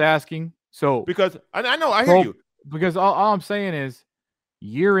players. I'm just asking. So because I know I hear you. Because all I'm saying is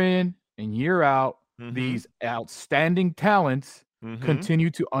year in and year out, these outstanding talents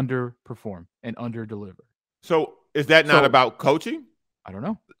continue to underperform and underdeliver. So is that not about coaching? I don't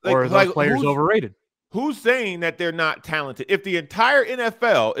know. Or are those players overrated? Who's saying that they're not talented? If the entire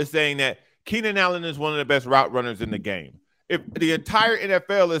NFL is saying that Keenan Allen is one of the best route runners in the game, if the entire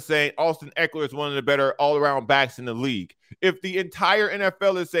NFL is saying Austin Eckler is one of the better all-around backs in the league, if the entire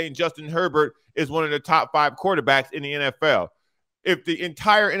NFL is saying Justin Herbert is one of the top 5 quarterbacks in the NFL, if the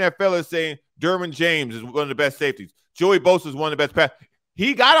entire NFL is saying Derwin James is one of the best safeties, Joey Bosa is one of the best pass,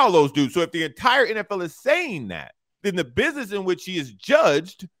 he got all those dudes. So if the entire NFL is saying that, then the business in which he is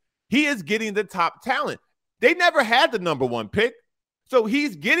judged, he is getting the top talent. They never had the number 1 pick. So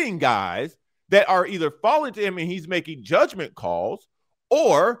he's getting guys that are either falling to him and he's making judgment calls,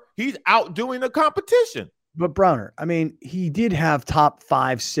 or he's outdoing the competition. But Browner, I mean, he did have top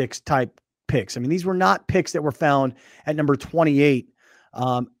 5, 6 type picks. I mean, these were not picks that were found at number 28.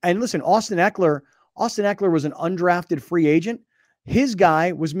 And listen, Austin Eckler was an undrafted free agent. His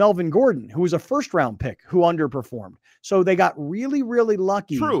guy was Melvin Gordon, who was a first-round pick who underperformed. So they got really, really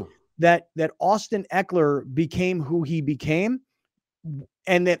lucky that Austin Eckler became who he became,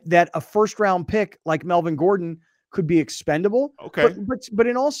 and that a first-round pick like Melvin Gordon could be expendable. Okay, but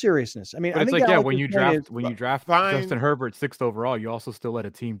in all seriousness, I mean, but it's like when you draft Justin Herbert 6th overall, you also still led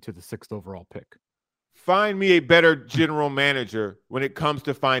a team to the 6th overall pick. Find me a better general manager when it comes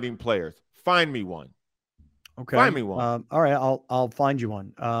to finding players. Find me one. Okay. Find me one. All right, I'll find you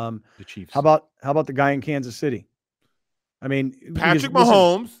one. The Chiefs. How about the guy in Kansas City? I mean, Patrick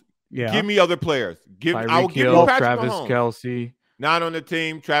Mahomes. Yeah. Give me other players. I'll give you Patrick Travis Mahomes. Kelce. Not on the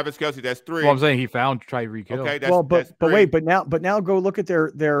team. Travis Kelce. That's 3. Well, I'm saying he found Tyreek Hill. Okay, that's but now go look at their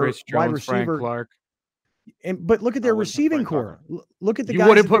Chris Jones, wide receiver. Frank Clark. But look at their receiving core. Look at the guys. You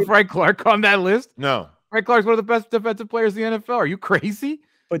wouldn't put Frank Clark on that list? No. Frank Clark's one of the best defensive players in the NFL. Are you crazy?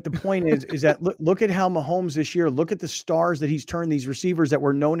 But the point is that look at how Mahomes this year, look at the stars that he's turned these receivers that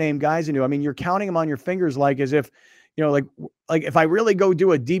were no-name guys into. I mean, you're counting them on your fingers like as if, like if I really go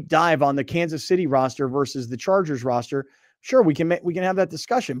do a deep dive on the Kansas City roster versus the Chargers roster, sure, we can have that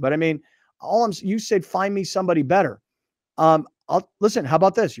discussion. But I mean, you said find me somebody better. Listen, how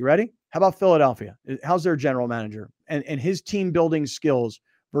about this? You ready? How about Philadelphia? How's their general manager and his team building skills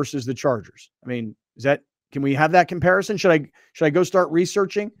versus the Chargers? I mean, can we have that comparison? Should I go start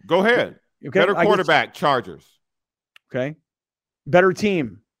researching? Go ahead. Okay. Better quarterback, Chargers. Okay. Better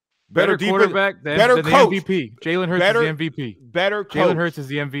team. Better quarterback than the MVP. Jalen Hurts is the MVP. Better coach. Jalen Hurts is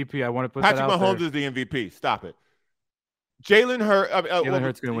the MVP. I want to put that out there. Patrick Mahomes is the MVP. Stop it. Jalen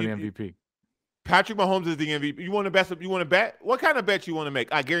Hurts going to win the MVP. Patrick Mahomes is the MVP. You want to bet? What kind of bet you want to make?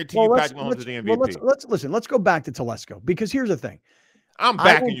 I guarantee you Patrick Mahomes is the MVP. Well, let's go back to Telesco, because here's the thing. I'm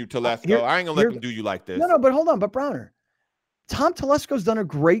backing you, Telesco. I ain't going to let them do you like this. No, but hold on. But Browner, Tom Telesco's done a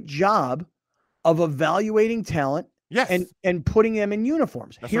great job of evaluating talent and putting them in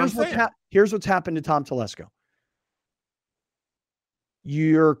uniforms. Here's what's happened to Tom Telesco.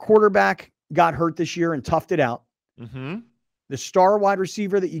 Your quarterback got hurt this year and toughed it out. Mm-hmm. The star wide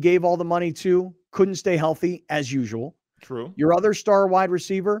receiver that you gave all the money to couldn't stay healthy as usual. True. Your other star wide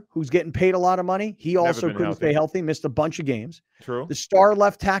receiver, who's getting paid a lot of money, he also couldn't stay healthy, missed a bunch of games. True. The star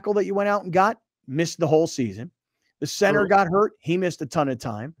left tackle that you went out and got missed the whole season. The center got hurt. He missed a ton of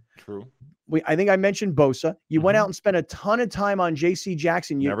time. True. I think I mentioned Bosa. You went out and spent a ton of time on J.C.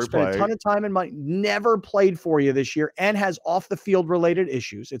 Jackson. You spent a ton of time and money. Never played for you this year and has off-the-field related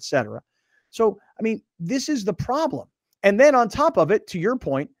issues, etc. So, I mean, this is the problem. And then on top of it, to your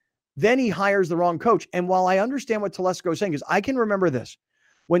point, then he hires the wrong coach. And while I understand what Telesco is saying, because I can remember this.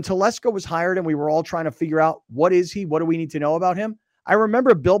 When Telesco was hired and we were all trying to figure out what is he, what do we need to know about him, I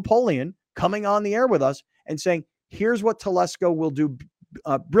remember Bill Polian coming on the air with us and saying, here's what Telesco will do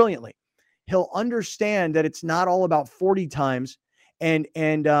brilliantly. He'll understand that it's not all about 40 times and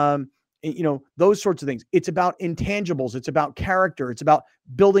those sorts of things. It's about intangibles. It's about character. It's about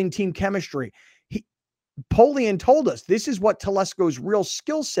building team chemistry. Polian told us this is what Telesco's real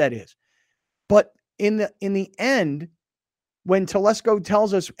skill set is. But in the end, when Telesco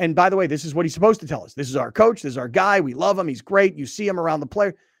tells us, and by the way, this is what he's supposed to tell us. This is our coach. This is our guy. We love him. He's great. You see him around the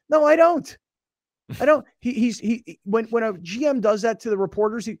player. No, I don't. When a GM does that to the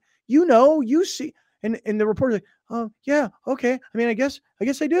reporters, you see, and the reporter's like, oh yeah, okay. I mean, I guess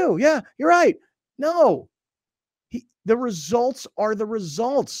I do. Yeah, you're right. No, the results are the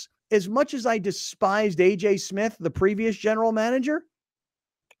results. As much as I despised AJ Smith, the previous general manager,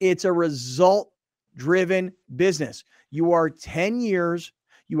 it's a result-driven business. You are 10 years.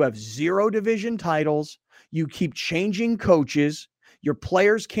 You have 0 division titles. You keep changing coaches. Your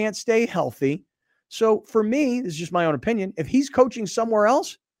players can't stay healthy. So for me, this is just my own opinion. If he's coaching somewhere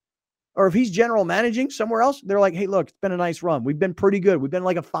else, or if he's general managing somewhere else, they're like, hey, look, it's been a nice run. We've been pretty good. We've been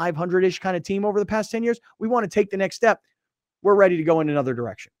like a 500-ish kind of team over the past 10 years. We want to take the next step. We're ready to go in another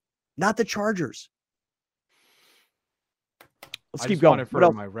direction. Not the Chargers. Let's keep going.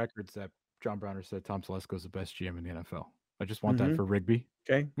 For my records that John Browner said Tom Telesco is the best GM in the NFL. I just want that for Rigby.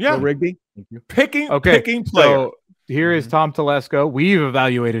 Okay. Yeah. So Rigby. Thank you. Picking player. So here is Tom Telesco. We've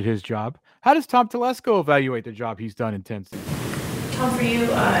evaluated his job. How does Tom Telesco evaluate the job he's done in 10 seasons? Tom, for you,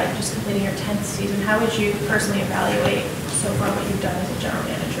 just completing your 10th season, how would you personally evaluate so far what you've done as a general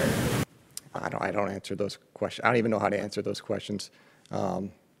manager? I don't answer those questions. I don't even know how to answer those questions.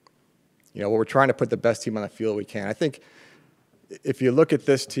 We're trying to put the best team on the field we can. I think if you look at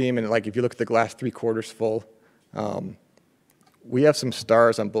this team and if you look at the glass 3 quarters full, we have some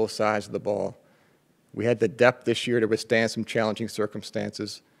stars on both sides of the ball. We had the depth this year to withstand some challenging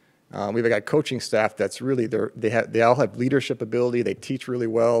circumstances. We've got coaching staff that's really they all have leadership ability. They teach really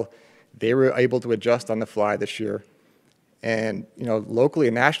well. They were able to adjust on the fly this year. And locally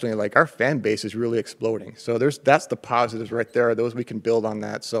and nationally, our fan base is really exploding. So that's the positives right there. Those we can build on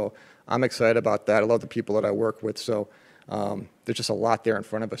that. So I'm excited about that. I love the people that I work with. So there's just a lot there in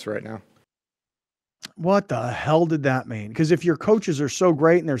front of us right now. What the hell did that mean? Because if your coaches are so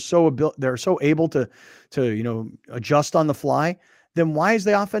great and they're so able to adjust on the fly, then why is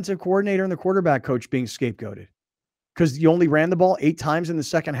the offensive coordinator and the quarterback coach being scapegoated? Because you only ran the ball 8 times in the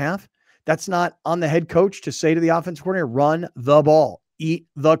second half? That's not on the head coach to say to the offensive coordinator, run the ball, eat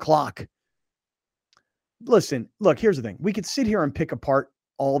the clock. Listen, look, here's the thing. We could sit here and pick apart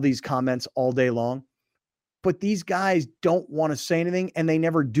all these comments all day long, but these guys don't want to say anything, and they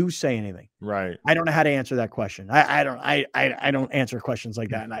never do say anything. Right. I don't know how to answer that question. I don't answer questions like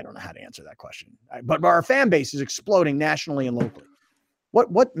that, and I don't know how to answer that question. But our fan base is exploding nationally and locally.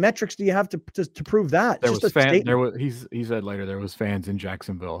 What metrics do you have to prove that? He said later there was fans in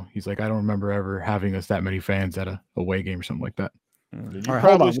Jacksonville. He's like, I don't remember ever having us that many fans at a away game or something like that. You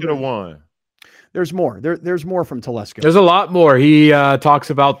probably should have won. There's more. There's more from Telesco. There's a lot more. He talks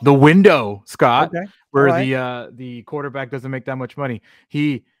about the window, Scott, where the quarterback doesn't make that much money.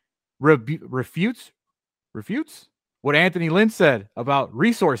 He refutes what Anthony Lynn said about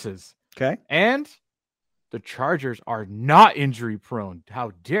resources. Okay. And the Chargers are not injury prone.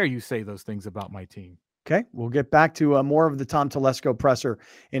 How dare you say those things about my team? Okay, we'll get back to more of the Tom Telesco presser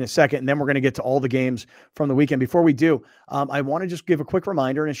in a second, and then we're going to get to all the games from the weekend. Before we do, I want to just give a quick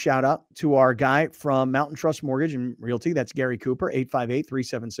reminder and a shout out to our guy from Mountain Trust Mortgage and Realty. That's Gary Cooper,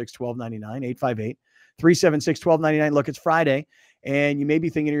 858-376-1299, 858-376-1299. Look, it's Friday, and you may be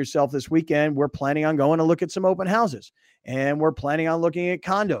thinking to yourself this weekend, we're planning on going to look at some open houses, and we're planning on looking at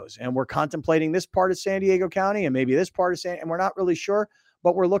condos, and we're contemplating this part of San Diego County and maybe this part of and we're not really sure,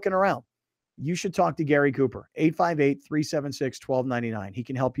 but we're looking around. you should talk to Gary Cooper, 858-376-1299. He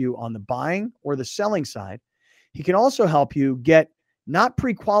can help you on the buying or the selling side. He can also help you get not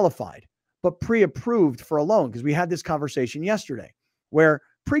pre-qualified, but pre-approved for a loan, because we had this conversation yesterday where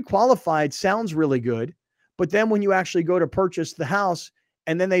pre-qualified sounds really good, but then when you actually go to purchase the house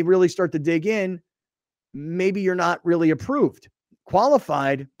and then they really start to dig in, maybe you're not really approved.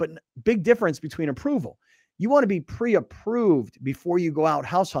 Qualified, but big difference between approval. You want to be pre-approved before you go out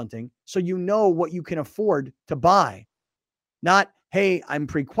house hunting so you know what you can afford to buy. Not, hey, I'm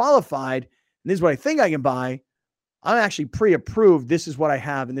pre-qualified, and this is what I think I can buy. I'm actually pre-approved. This is what I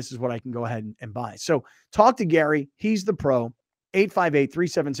have, and this is what I can go ahead and buy. So talk to Gary. He's the pro.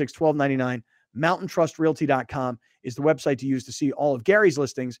 858-376-1299. MountainTrustRealty.com is the website to use to see all of Gary's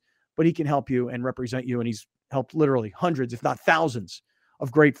listings, but he can help you and represent you, and he's helped literally hundreds, if not thousands,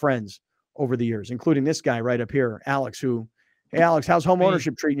 of great friends over the years, including this guy right up here, Alex, who, hey, Alex, how's home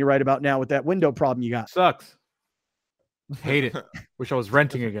ownership treating you right about now with that window problem you got? Sucks. Hate it. Wish I was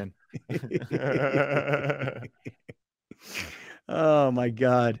renting again. Oh my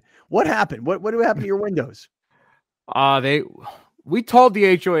God. What happened? What happened to your windows? We told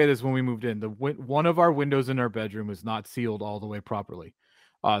the HOA this when we moved in. One of our windows in our bedroom was not sealed all the way properly.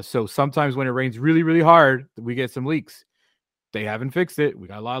 So sometimes when it rains really, really hard, we get some leaks. They haven't fixed it. We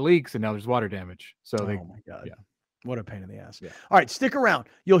got a lot of leaks, and now there's water damage. So oh my God. Yeah. What a pain in the ass. Yeah. All right, stick around.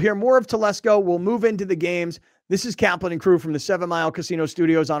 You'll hear more of Telesco. We'll move into the games. This is Kaplan and crew from the 7 Mile Casino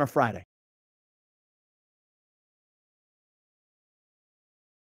Studios on a Friday.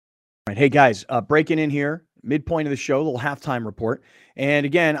 All right, hey guys, breaking in here, midpoint of the show, a little halftime report. And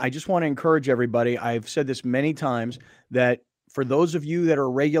again, I just want to encourage everybody. I've said this many times that for those of you that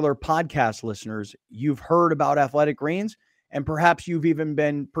are regular podcast listeners, you've heard about Athletic Greens, and perhaps you've even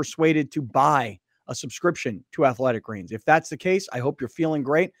been persuaded to buy a subscription to Athletic Greens. If that's the case, I hope you're feeling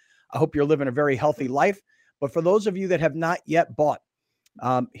great. I hope you're living a very healthy life. But for those of you that have not yet bought,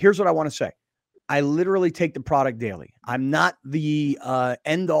 here's what I want to say. I literally take the product daily. I'm not the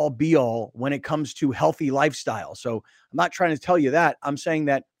end-all be-all when it comes to healthy lifestyle. So I'm not trying to tell you that. I'm saying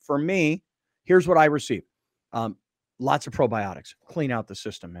that for me, here's what I receive. Lots of probiotics. Clean out the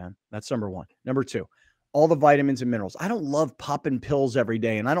system, man. That's number one. Number two, all the vitamins and minerals. I don't love popping pills every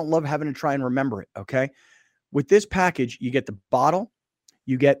day, and I don't love having to try and remember it, okay? With this package, you get the bottle,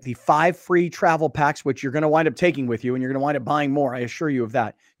 you get the 5 free travel packs, which you're going to wind up taking with you, and you're going to wind up buying more. I assure you of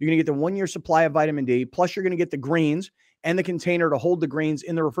that. You're going to get the 1-year supply of vitamin D, plus you're going to get the greens and the container to hold the greens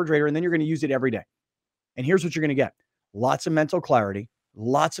in the refrigerator, and then you're going to use it every day. And here's what you're going to get. Lots of mental clarity,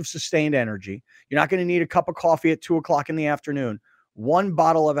 lots of sustained energy. You're not going to need a cup of coffee at 2 o'clock in the afternoon. 1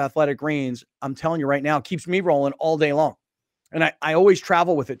 bottle of Athletic Greens, I'm telling you right now, keeps me rolling all day long. And I always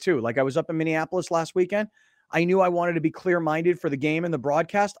travel with it too. Like I was up in Minneapolis last weekend. I knew I wanted to be clear-minded for the game and the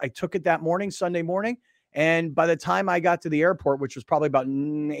broadcast. I took it that morning, Sunday morning. And by the time I got to the airport, which was probably about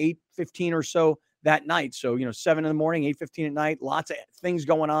 8:15 or so that night. So, 7 in the morning, 8:15 at night, lots of things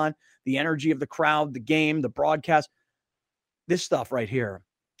going on. The energy of the crowd, the game, the broadcast, this stuff right here.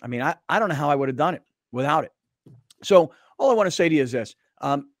 I mean, I don't know how I would have done it without it. So all I want to say to you is this.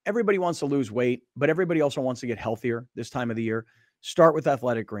 Everybody wants to lose weight, but everybody also wants to get healthier this time of the year. Start with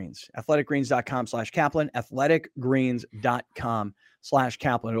Athletic Greens. athleticgreens.com/Kaplan.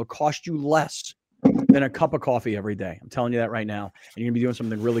 athleticgreens.com/Kaplan. It'll cost you less than a cup of coffee every day. I'm telling you that right now. And you're going to be doing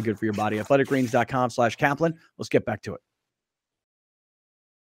something really good for your body. athleticgreens.com/Kaplan. Let's get back to it.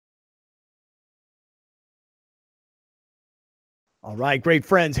 All right, great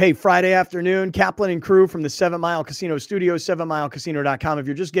friends. Hey, Friday afternoon, Kaplan and crew from the 7 Mile Casino Studios, 7milecasino.com. If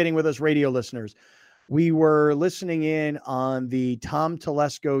you're just getting with us, radio listeners, we were listening in on the Tom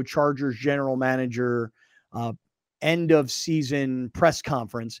Telesco Chargers general manager end of season press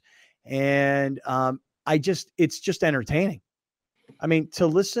conference. And it's just entertaining. I mean, to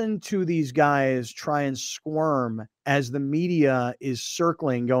listen to these guys try and squirm as the media is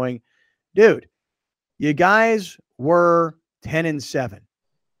circling going, dude, you guys were 10-7.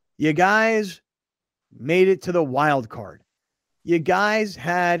 You guys made it to the wild card. You guys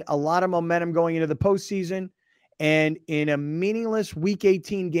had a lot of momentum going into the postseason, and in a meaningless Week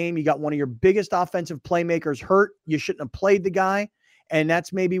 18 game, you got one of your biggest offensive playmakers hurt. You shouldn't have played the guy, and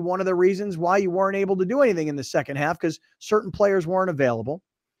that's maybe one of the reasons why you weren't able to do anything in the second half, because certain players weren't available.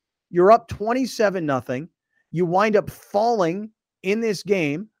 You're up 27-0. You wind up falling in this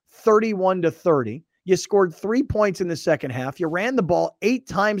game 31-30. You scored 3 points in the second half. You ran the ball 8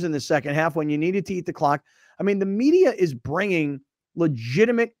 times in the second half when you needed to eat the clock. I mean, the media is bringing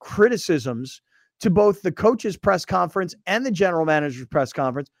legitimate criticisms to both the coach's press conference and the general manager's press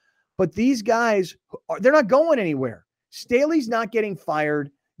conference. But these guys, they're not going anywhere. Staley's not getting fired.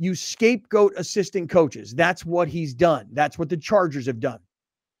 You scapegoat assistant coaches. That's what he's done. That's what the Chargers have done.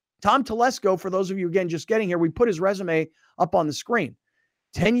 Tom Telesco, for those of you, again, just getting here, we put his resume up on the screen.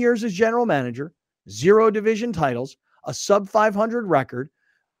 10 years as general manager, 0 division titles, a sub 500 record,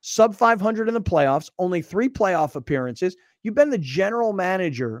 sub 500 in the playoffs, only 3 playoff appearances. You've been the general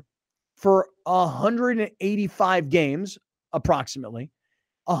manager for 185 games, approximately,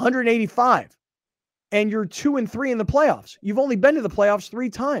 185. And you're 2-3 in the playoffs. You've only been to the playoffs 3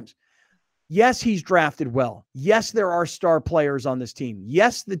 times. Yes, he's drafted well. Yes, there are star players on this team.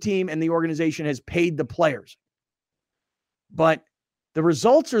 Yes, the team and the organization has paid the players. But the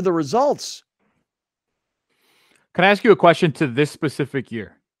results are the results. Can I ask you a question to this specific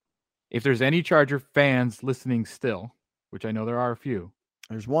year? If there's any Charger fans listening still, which I know there are a few.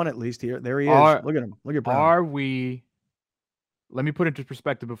 There's one at least here. There he is. Look at him. Look at Brown. Let me put it into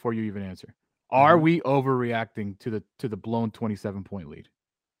perspective before you even answer. Are we overreacting to the blown 27-point lead?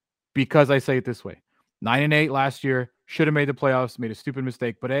 Because I say it this way. 9-8 last year, should have made the playoffs, made a stupid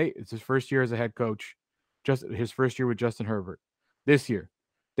mistake, but hey, it's his first year as a head coach, just his first year with Justin Herbert. This year,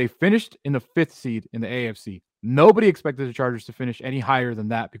 they finished in the 5th seed in the AFC. Nobody expected the Chargers to finish any higher than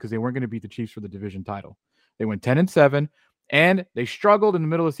that because they weren't going to beat the Chiefs for the division title. They went 10-7, and they struggled in the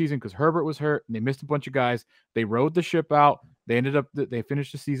middle of the season because Herbert was hurt, and they missed a bunch of guys. They rode the ship out. They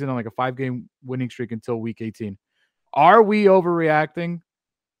finished the season on like a 5-game winning streak until week 18. Are we overreacting,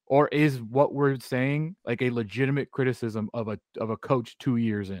 or is what we're saying like a legitimate criticism of a coach 2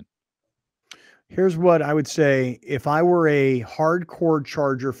 years in? Here's what I would say. If I were a hardcore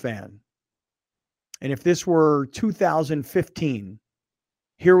Charger fan, and if this were 2015,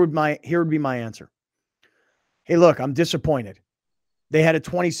 here would be my answer. Hey, look, I'm disappointed. They had a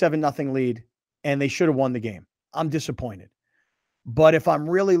 27-0 lead, and they should have won the game. I'm disappointed. But if I'm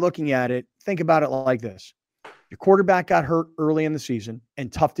really looking at it, think about it like this. Your quarterback got hurt early in the season and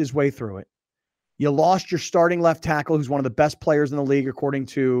toughed his way through it. You lost your starting left tackle, who's one of the best players in the league, according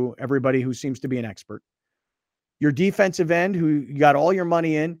to everybody who seems to be an expert. Your defensive end, who you got all your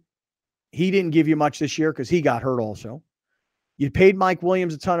money in, he didn't give you much this year because he got hurt also. You paid Mike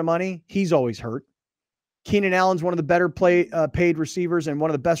Williams a ton of money. He's always hurt. Keenan Allen's one of the better paid receivers and one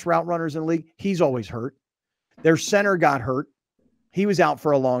of the best route runners in the league. He's always hurt. Their center got hurt. He was out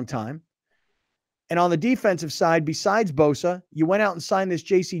for a long time. And on the defensive side, besides Bosa, you went out and signed this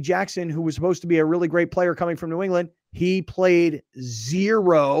J.C. Jackson, who was supposed to be a really great player coming from New England. He played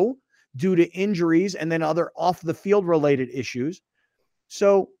 0 due to injuries and then other off-the-field related issues.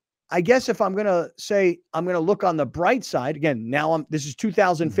 So I guess if I'm going to say I'm going to look on the bright side, again, now this is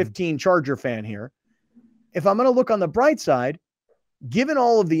 2015 Charger fan here. If I'm going to look on the bright side, given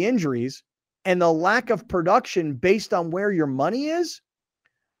all of the injuries and the lack of production based on where your money is,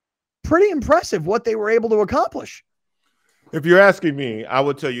 pretty impressive what they were able to accomplish. If you're asking me, I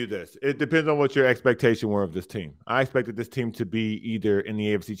would tell you this. It depends on what your expectation were of this team. I expected this team to be either in the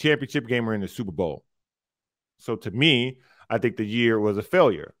AFC Championship game or in the Super Bowl. So to me, I think the year was a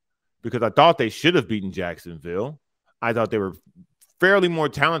failure because I thought they should have beaten Jacksonville. I thought they were fairly more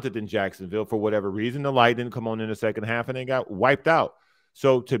talented than Jacksonville for whatever reason. The light didn't come on in the second half and they got wiped out.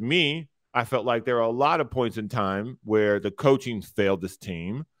 So to me, I felt like there are a lot of points in time where the coaching failed this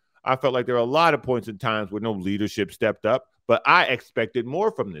team. I felt like there are a lot of points in times where no leadership stepped up, but I expected more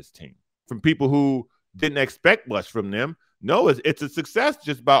from this team, from people who didn't expect much from them. No, it's a success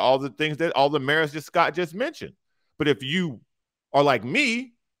just by all the things that all the merits that Scott just mentioned. But if you are like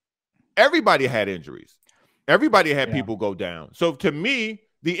me, everybody had injuries. Everybody had people go down. So to me,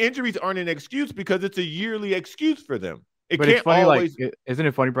 the injuries aren't an excuse because it's a yearly excuse for them. But it's funny, always... isn't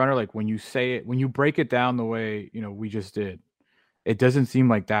it funny, Browner? Like when you say it, when you break it down the way we just did, it doesn't seem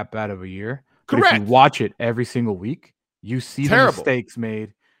like that bad of a year. Correct. But if you watch it every single week, you see the mistakes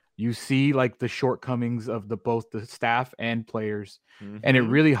made. You see like the shortcomings of both the staff and players, and it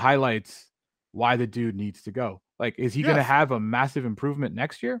really highlights why the dude needs to go. Like, is he going to have a massive improvement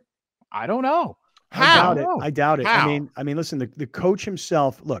next year? I don't know. I doubt it. How? I mean, listen, the coach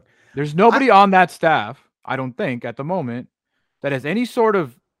himself. Look, there's nobody on that staff, I don't think, at the moment that has any sort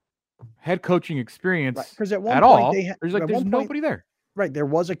of head coaching experience because at one at point all. There's nobody there. Right, there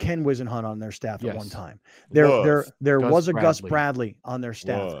was a Ken Whisenhunt on their staff at one time. There was a Gus Bradley on their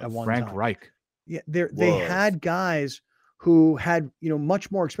staff at one time. Frank Reich. Yeah, they had guys who had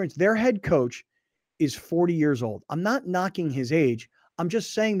much more experience. Their head coach is 40 years old. I'm not knocking his age. I'm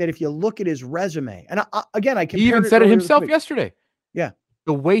just saying that if you look at his resume, and he even said it himself yesterday. Yeah,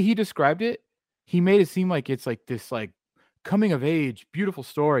 the way he described it, he made it seem like it's like this like coming of age, beautiful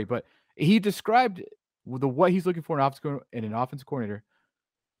story. But he described what he's looking for in an offensive coordinator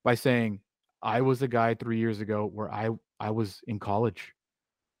by saying, "I was a guy 3 years ago where I was in college.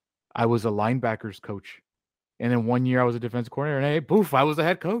 I was a linebackers coach. And then 1 year I was a defensive coordinator, and hey, poof, I was the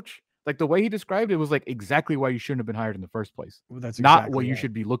head coach. Like the way he described it was like exactly why you shouldn't have been hired in the first place. Well, that's not exactly what you right.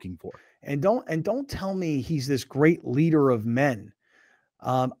 should be looking for. And don't tell me he's this great leader of men.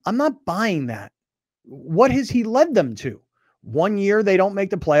 I'm not buying that. What has he led them to? 1 year they don't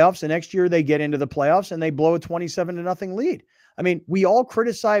make the playoffs. The next year they get into the playoffs and they blow a 27-0 lead. I mean, we all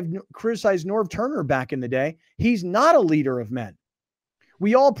criticized Norv Turner back in the day. He's not a leader of men.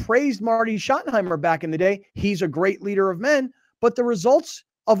 We all praised Marty Schottenheimer back in the day. He's a great leader of men, but the results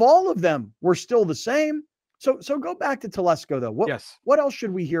of all of them were still the same. So go back to Telesco, though. What else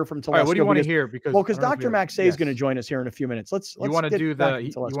should we hear from Telesco? Right, what do you want to hear? Because Dr. Maxey is going to join us here in a few minutes. Let's you want to do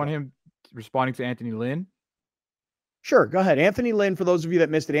you want him responding to Anthony Lynn? Sure, go ahead. Anthony Lynn, for those of you that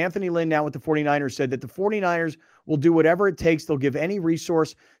missed it, Anthony Lynn now with the 49ers said that the 49ers will do whatever it takes. They'll give any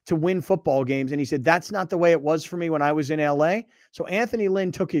resource to win football games. And he said, that's not the way it was for me when I was in LA. So Anthony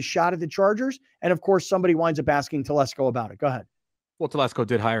Lynn took his shot at the Chargers. And of course, somebody winds up asking Telesco about it. Go ahead. Well, Telesco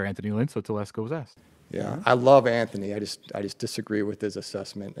did hire Anthony Lynn, so Telesco was asked. Yeah, I love Anthony. I just disagree with his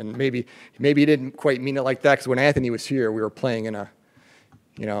assessment. And maybe he didn't quite mean it like that, because when Anthony was here, we were playing in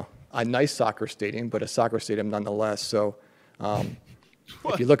a nice soccer stadium, but a soccer stadium nonetheless. So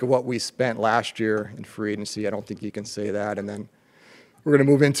if you look at what we spent last year in free agency, I don't think you can say that. And then we're going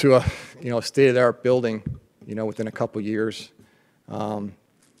to move into a state-of-the-art building, within a couple years.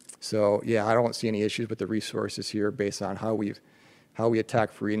 So yeah, I don't see any issues with the resources here based on how we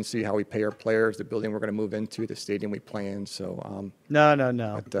attack free agency, how we pay our players, the building we're going to move into, the stadium we play in. So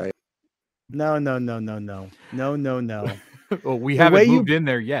No. But, No. Well, we haven't moved in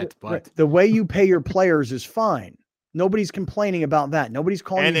there yet, but the way you pay your players is fine. Nobody's complaining about that. Nobody's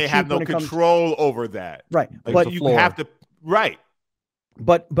calling. And they have no control over that. Right. Like, but you have to. Right.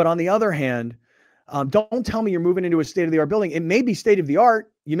 But on the other hand, don't tell me you're moving into a state-of-the-art building. It may be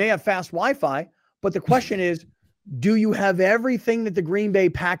state-of-the-art. You may have fast Wi-Fi, but the question is, do you have everything that the Green Bay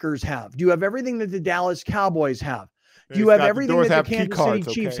Packers have? Do you have everything that the Dallas Cowboys have? Do you have everything that the Kansas City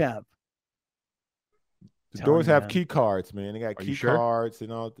Chiefs have? The doors have key cards, man. They got key cards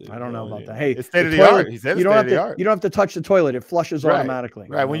and all. I don't know about that. Hey, it's state of the art. He said it's state of the art. You don't have to touch the toilet. It flushes automatically.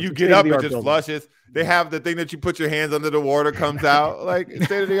 Right. When you get up, it just flushes. They have the thing that you put your hands under the water comes out. Like, it's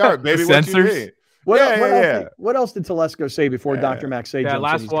state of the art, baby. What you need. What else did Telesco say before Dr. Maxey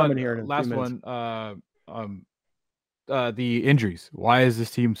jumps in? Last one. The injuries. Why is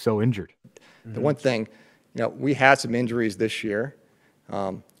this team so injured? The one thing, we had some injuries this year.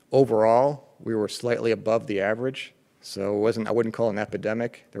 Overall, we were slightly above the average, so I wouldn't call it an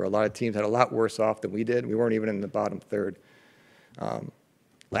epidemic. There were a lot of teams that had a lot worse off than we did. We weren't even in the bottom third.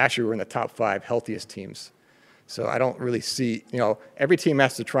 Last year, we were in the top 5 healthiest teams. So I don't really see, every team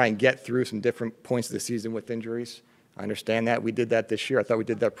has to try and get through some different points of the season with injuries. I understand that. We did that this year. I thought we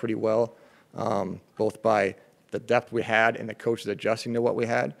did that pretty well, both by the depth we had and the coaches adjusting to what we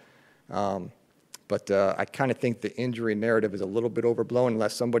had. But I kind of think the injury narrative is a little bit overblown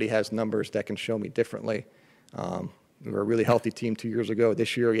unless somebody has numbers that can show me differently. We were a really healthy team 2 years ago.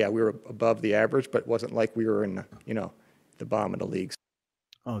 This year, yeah, we were above the average, but it wasn't like we were in, the bottom of the league.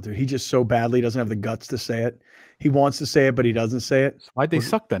 Oh, dude, he just so badly doesn't have the guts to say it. He wants to say it, but he doesn't say it. Why'd they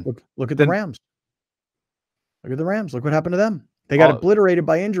suck then? Look at the Rams. Look at the Rams. Look what happened to them. They got obliterated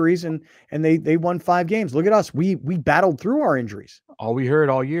by injuries, and they won 5 games. Look at us. We battled through our injuries. All we heard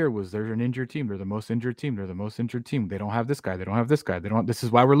all year was there's an injured team. They're the most injured team. They're the most injured team. They don't have this guy. They don't have this guy. This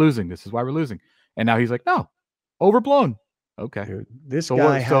is why we're losing. This is why we're losing. And now he's like, no, overblown. Okay. Dude,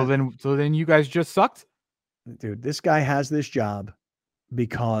 so then you guys just sucked? Dude, this guy has this job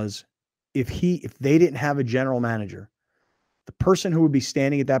because if they didn't have a general manager, the person who would be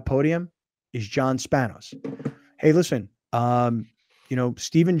standing at that podium is John Spanos. Hey, listen,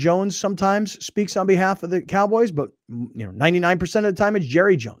 Stephen Jones sometimes speaks on behalf of the Cowboys, but 99% of the time it's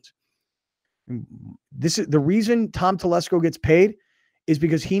Jerry Jones. This is the reason Tom Telesco gets paid is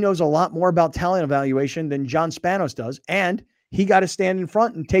because he knows a lot more about talent evaluation than John Spanos does, and he got to stand in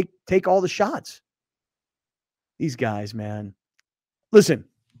front and take all the shots. These guys, man. Listen,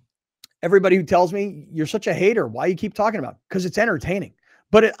 everybody who tells me you're such a hater, why you keep talking about it? Because it's entertaining.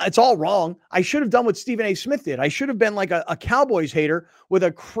 But it's all wrong. I should have done what Stephen A. Smith did. I should have been like a Cowboys hater with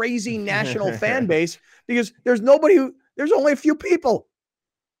a crazy national fan base because there's only a few people.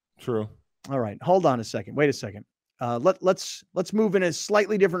 True. All right. Hold on a second. Wait a second. Let's move in a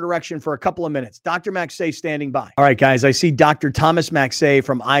slightly different direction for a couple of minutes. Dr. Maxey standing by. All right, guys. I see Dr. Thomas Maxey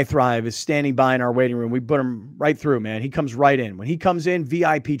from iThrive is standing by in our waiting room. We put him right through, man. He comes right in. When he comes in,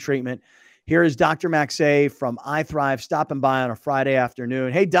 VIP treatment. Here is Dr. Maxey from iThrive stopping by on a Friday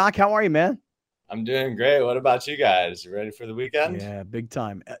afternoon. Hey, Doc, how are you, man? I'm doing great. What about you guys? You ready for the weekend? Yeah, big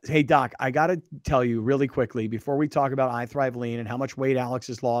time. Hey, Doc, I got to tell you really quickly before we talk about iThrive Lean and how much weight Alex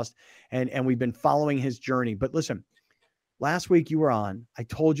has lost, and we've been following his journey. But listen, last week you were on. I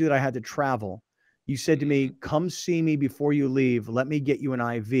told you that I had to travel. You said to me, come see me before you leave. Let me get you an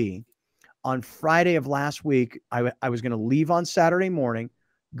IV. On Friday of last week, I was going to leave on Saturday morning,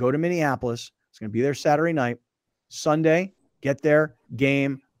 go to Minneapolis. I was going to be there Saturday night. Sunday, get there,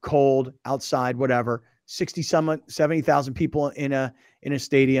 game, cold, outside, whatever. 70,000 people in a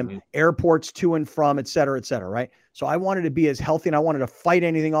stadium, airports to and from, et cetera, right? So I wanted to be as healthy and I wanted to fight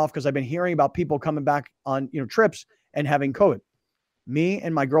anything off because I've been hearing about people coming back on trips and having COVID. Me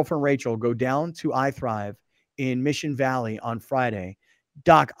and my girlfriend Rachel go down to iThrive in Mission Valley on Friday.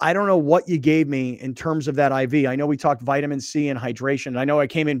 Doc, I don't know what you gave me in terms of that IV. I know we talked vitamin C and hydration. I know I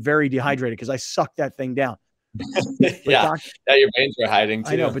came in very dehydrated because I sucked that thing down. Yeah, your veins were hiding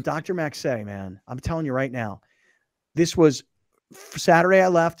too. I know, but Dr. Maxey, man, I'm telling you right now, this was Saturday I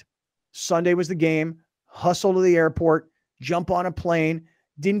left. Sunday was the game. Hustle to the airport, jump on a plane.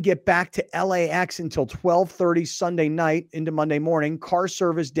 Didn't get back to LAX until 12:30 Sunday night into Monday morning. Car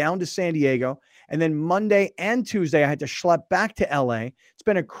service down to San Diego. And then Monday and Tuesday, I had to schlep back to LA. It's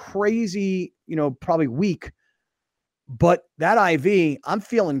been a crazy, probably week. But that IV, I'm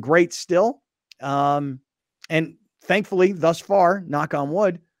feeling great still. And thankfully, thus far, knock on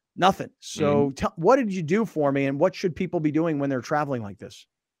wood, nothing. So what did you do for me, and what should people be doing when they're traveling like this?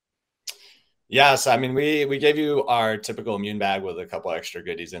 Yes, I mean, we gave you our typical immune bag with a couple extra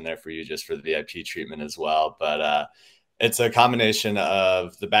goodies in there for you just for the VIP treatment as well. But it's a combination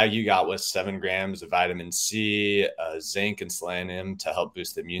of the bag you got with 7 grams of vitamin C, zinc and selenium to help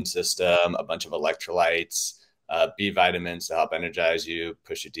boost the immune system, a bunch of electrolytes, B vitamins to help energize you,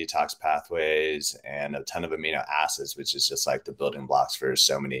 push your detox pathways, and a ton of amino acids, which is just like the building blocks for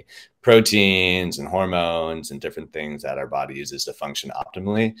so many proteins and hormones and different things that our body uses to function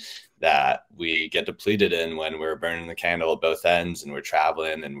optimally that we get depleted in when we're burning the candle at both ends and we're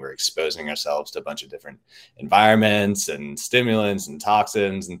traveling and we're exposing ourselves to a bunch of different environments and stimulants and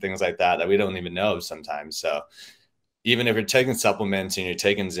toxins and things like that we don't even know sometimes. So even if you're taking supplements and you're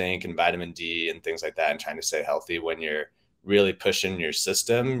taking zinc and vitamin D and things like that and trying to stay healthy, when you're really pushing your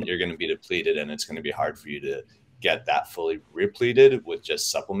system, you're going to be depleted and it's going to be hard for you to get that fully repleted with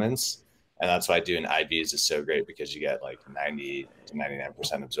just supplements. And that's why doing IVs is so great because you get like 90 to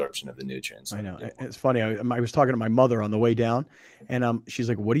 99% absorption of the nutrients. I know. It's funny. I was talking to my mother on the way down and she's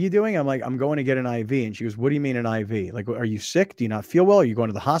like, what are you doing? I'm like, I'm going to get an IV. And she goes, what do you mean an IV? Like, are you sick? Do you not feel well? Are you going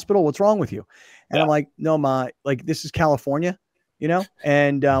to the hospital? What's wrong with you? And I'm like, no, Ma, like this is California,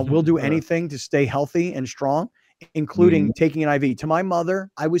 and we'll do anything to stay healthy and strong, including taking an IV. To my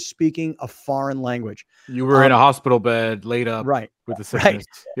mother, I was speaking a foreign language. You were in a hospital bed laid up with the sickness. Right.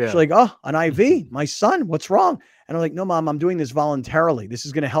 Yeah. She's like, oh, an IV, my son, what's wrong? And I'm like, no, Mom, I'm doing this voluntarily. This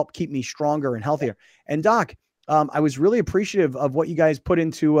is going to help keep me stronger and healthier. And Doc, I was really appreciative of what you guys put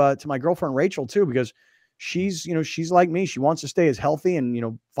into to my girlfriend, Rachel, too, because she's like me. She wants to stay as healthy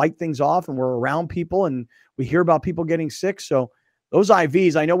and, fight things off. And we're around people and we hear about people getting sick. So those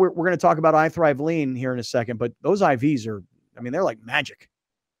IVs, I know we're going to talk about iThrive Lean here in a second, but those IVs are, they're like magic.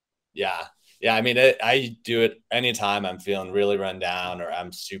 Yeah. Yeah. I mean, I do it anytime I'm feeling really run down or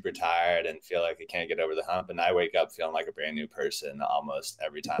I'm super tired and feel like I can't get over the hump. And I wake up feeling like a brand new person almost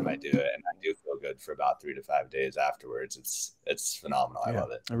every time I do it. And I do feel good for about 3 to 5 days afterwards. It's phenomenal. I love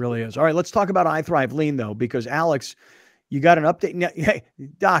it. It really is. All right. Let's talk about iThrive Lean though, because Alex, you got an update. Hey,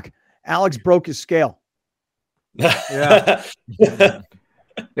 Doc, Alex broke his scale. Yeah.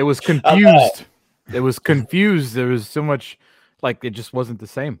 It was confused. There was so much, like, it just wasn't the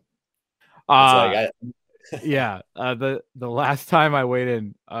same. The last time I weighed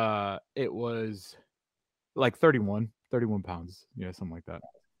in, it was like 31 pounds. Yeah, something like that.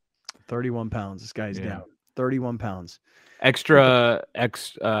 31 pounds. This guy's down. 31 pounds. Extra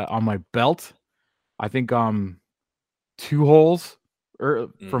on my belt. I think 2 holes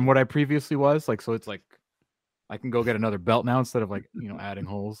from what I previously was. Like, so it's like I can go get another belt now instead of like, adding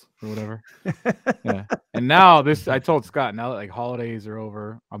holes or whatever. Yeah. And now I told Scott, now that like holidays are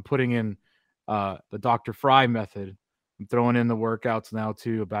over, I'm putting in the Dr. Fry method. I'm throwing in the workouts now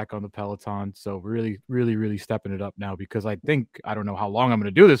too, back on the Peloton. So really, really, really stepping it up now because I don't know how long I'm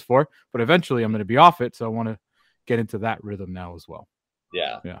going to do this for, but eventually I'm going to be off it. So I want to get into that rhythm now as well.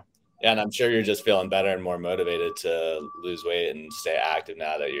 Yeah. And I'm sure you're just feeling better and more motivated to lose weight and stay active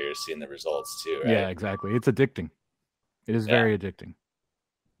now that you're seeing the results too, right? Yeah, exactly. It's addicting. It is very addicting.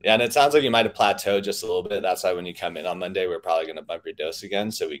 Yeah, and it sounds like you might have plateaued just a little bit. That's why when you come in on Monday, we're probably going to bump your dose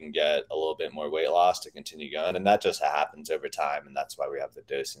again so we can get a little bit more weight loss to continue going. And that just happens over time. And that's why we have the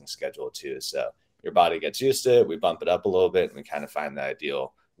dosing schedule too. So your body gets used to it. We bump it up a little bit and we kind of find the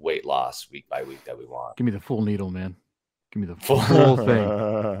ideal weight loss week by week that we want. Give me the full needle, man. Give me the full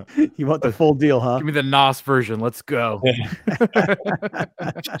thing. You want the full deal, huh? Give me the NOS version. Let's go.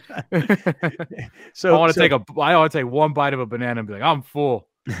 So I want to take one bite of a banana and be like, I'm full.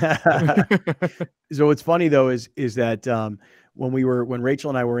 So what's funny though is that when Rachel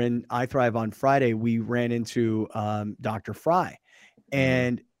and I were in iThrive on Friday, we ran into Dr. Fry,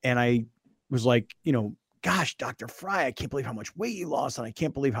 and I was like, gosh, Dr. Fry, I can't believe how much weight you lost, and I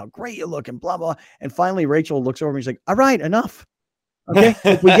can't believe how great you look, and blah, blah. And finally, Rachel looks over and she's like, all right, enough. Okay,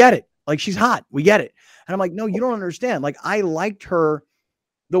 like, we get it. Like, she's hot. We get it. And I'm like, no, you don't understand. Like, I liked her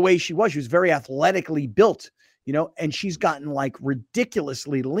the way she was. She was very athletically built, and she's gotten like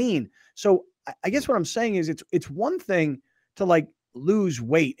ridiculously lean. So I guess what I'm saying is it's one thing to like lose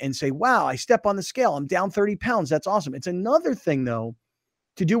weight and say, wow, I step on the scale, I'm down 30 pounds. That's awesome. It's another thing though,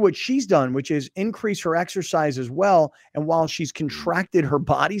 to do what she's done, which is increase her exercise as well. And while she's contracted her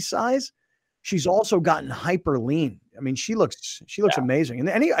body size, she's also gotten hyper lean. I mean, she looks amazing.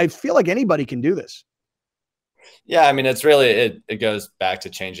 And I feel like anybody can do this. Yeah. I mean, it's really, it goes back to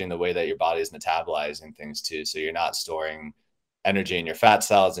changing the way that your body is metabolizing things too. So you're not storing energy in your fat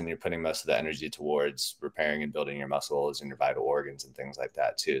cells and you're putting most of the energy towards repairing and building your muscles and your vital organs and things like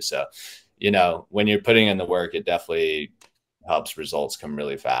that too. So, when you're putting in the work, it definitely helps results come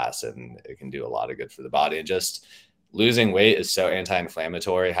really fast, and it can do a lot of good for the body. And just losing weight is so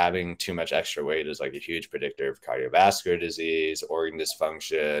anti-inflammatory. Having too much extra weight is like a huge predictor of cardiovascular disease, organ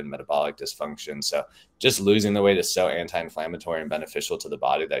dysfunction, metabolic dysfunction. So just losing the weight is so anti-inflammatory and beneficial to the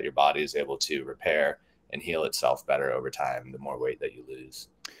body that your body is able to repair and heal itself better over time, the more weight that you lose.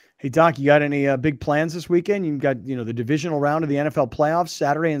 Hey, Doc, you got any big plans this weekend? You've got, the divisional round of the NFL playoffs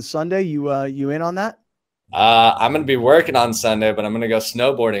Saturday and Sunday. You in on that? I'm going to be working on Sunday, but I'm going to go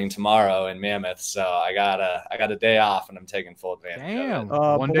snowboarding tomorrow in Mammoth. So I got a day off and I'm taking full advantage. Damn.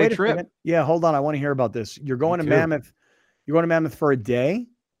 One-day trip. Yeah. Hold on. I want to hear about this. You're going to Mammoth. You're going to Mammoth for a day?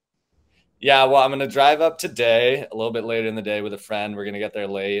 Yeah. Well, I'm going to drive up today, a little bit later in the day with a friend. We're going to get there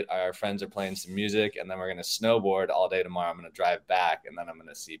late. Our friends are playing some music, and then we're going to snowboard all day tomorrow. I'm going to drive back, and then I'm going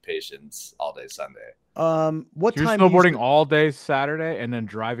to see patients all day Sunday. What You're time? Snowboarding all day Saturday and then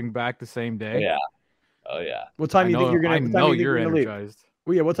driving back the same day? Yeah. Oh yeah. What time do you think you're going to? I know you're energized.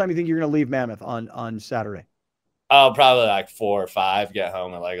 Well, yeah. What time do you think you're going to leave Mammoth on Saturday? Oh, probably like 4 or 5. Get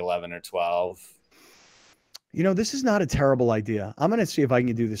home at like 11 or 12. This is not a terrible idea. I'm going to see if I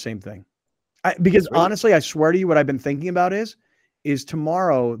can do the same thing. Because honestly, I swear to you, what I've been thinking about is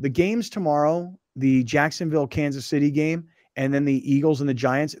tomorrow, the games tomorrow, the Jacksonville, Kansas City game, and then the Eagles and the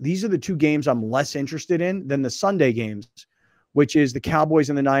Giants. These are the two games I'm less interested in than the Sunday games, which is the Cowboys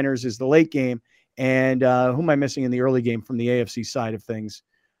and the Niners is the late game. And who am I missing in the early game from the AFC side of things?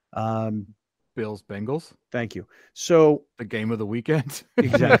 Bills, Bengals. Thank you. So the game of the weekend.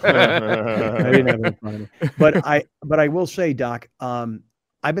 Exactly. I didn't have it in front of me. But I will say, Doc,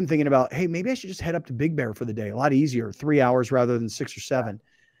 I've been thinking about, hey, maybe I should just head up to Big Bear for the day. A lot easier, 3 hours rather than 6 or 7.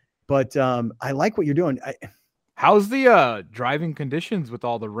 But I like what you're doing. How's the driving conditions with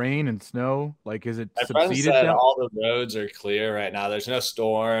all the rain and snow? Like, is it subsided now? All the roads are clear right now. There's no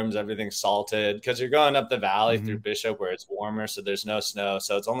storms. Everything's salted because you're going up the valley through Bishop where it's warmer, so there's no snow.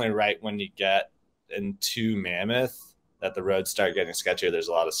 So it's only right when you get into Mammoth that the roads start getting sketchier. There's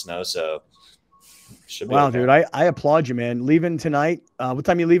a lot of snow, so should be okay. Dude, I applaud you, man. Leaving tonight. What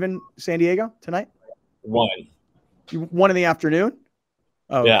time are you leaving San Diego tonight? 1. 1 in the afternoon?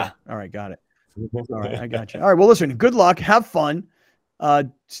 Oh, yeah. Okay. All right, got it. All right, I got you. All right, well, listen, good luck. Have fun.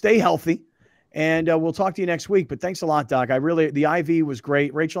 Stay healthy. And we'll talk to you next week. But thanks a lot, Doc. The IV was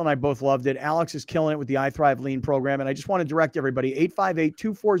great. Rachel and I both loved it. Alex is killing it with the iThrive Lean program. And I just want to direct everybody,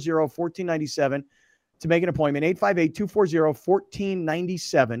 858-240-1497 to make an appointment.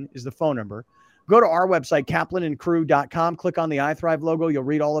 858-240-1497 is the phone number. Go to our website, kaplanandcrew.com. Click on the iThrive logo. You'll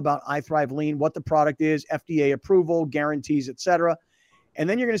read all about iThrive Lean, what the product is, FDA approval, guarantees, etc. And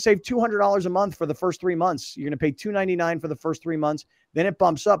then you're going to save $200 a month for the first 3 months. You're going to pay $299 for the first 3 months. Then it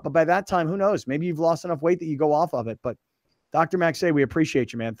bumps up. But by that time, who knows? Maybe you've lost enough weight that you go off of it. But Dr. Maxey, we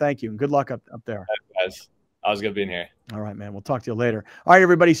appreciate you, man. Thank you. And good luck up there. Hey, guys. I was good being here. All right, man. We'll talk to you later. All right,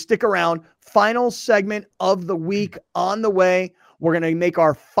 everybody, stick around. Final segment of the week on the way. We're going to make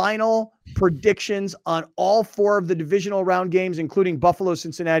our final predictions on all 4 of the divisional round games, including Buffalo,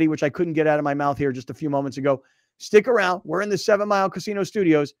 Cincinnati, which I couldn't get out of my mouth here just a few moments ago. Stick around. We're in the 7 Mile Casino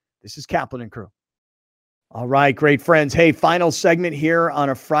Studios. This is Kaplan and Crew. All right, great friends. Hey, final segment here on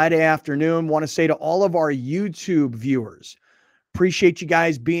a Friday afternoon. Want to say to all of our YouTube viewers, appreciate you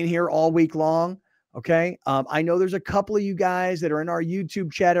guys being here all week long. Okay. I know there's a couple of you guys that are in our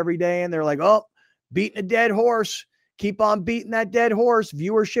YouTube chat every day and they're like, oh, beating a dead horse. Keep on beating that dead horse.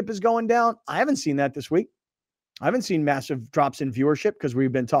 Viewership is going down. I haven't seen that this week. I haven't seen massive drops in viewership because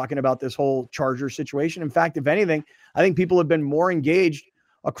we've been talking about this whole Charger situation. In fact, if anything, I think people have been more engaged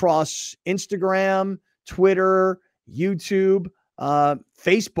across Instagram, Twitter, YouTube,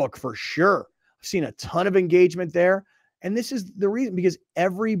 Facebook for sure. I've seen a ton of engagement there. And this is the reason, because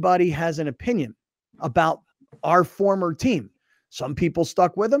everybody has an opinion about our former team. Some people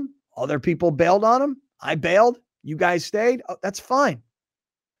stuck with him. Other people bailed on him. I bailed. You guys stayed. Oh, that's fine.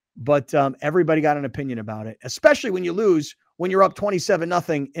 But everybody got an opinion about it, especially when you lose, when you're up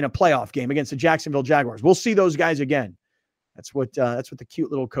 27-0 in a playoff game against the Jacksonville Jaguars. We'll see those guys again. That's what the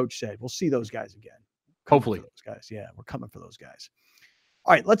cute little coach said. We'll see those guys again. Hopefully. Those guys. Yeah, we're coming for those guys.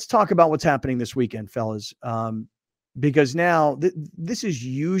 All right, let's talk about what's happening this weekend, fellas. Because now this is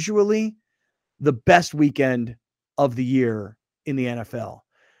usually the best weekend of the year in the NFL.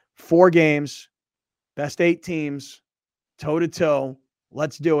 4 games, best 8 teams, toe-to-toe.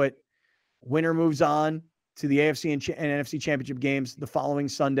 Let's do it. Winner moves on to the AFC and NFC championship games the following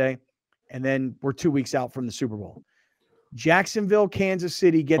Sunday, and then we're 2 weeks out from the Super Bowl. Jacksonville, Kansas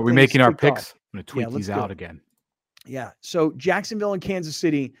City. Are we making our picks? I'm going to tweet these out again. Yeah. So Jacksonville and Kansas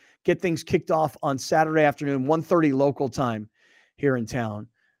City get things kicked off on Saturday afternoon, 1:30 local time here in town.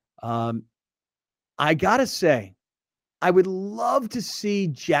 I got to say, I would love to see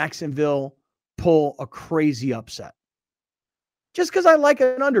Jacksonville pull a crazy upset. Just because I like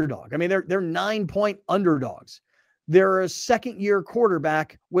an underdog. I mean, they're 9-point underdogs. They're a second-year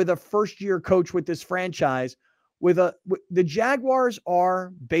quarterback with a first-year coach with this franchise. The Jaguars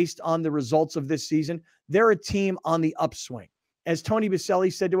are, based on the results of this season, they're a team on the upswing. As Tony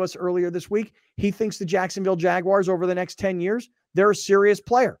Boselli said to us earlier this week, he thinks the Jacksonville Jaguars over the next 10 years, they're a serious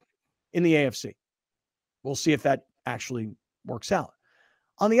player in the AFC. We'll see if that actually works out.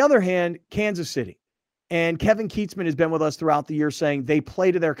 On the other hand, Kansas City. And Kevin Keatsman has been with us throughout the year saying they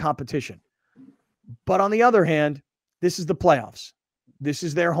play to their competition. But on the other hand, this is the playoffs. This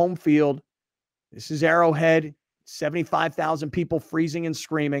is their home field. This is Arrowhead. 75,000 people freezing and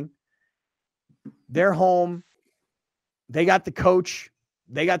screaming. They're home. They got the coach.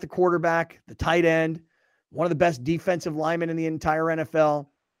 They got the quarterback, the tight end, one of the best defensive linemen in the entire NFL.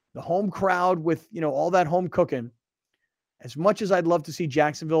 The home crowd with, all that home cooking. As much as I'd love to see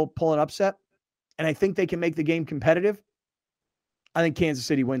Jacksonville pull an upset, and I think they can make the game competitive, I think Kansas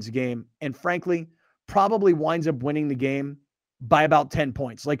City wins the game. And frankly, probably winds up winning the game by about 10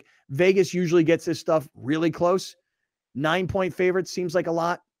 points. Like Vegas usually gets this stuff really close. 9-point favorites seems like a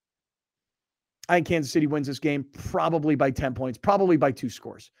lot. I think Kansas City wins this game probably by 10 points, probably by 2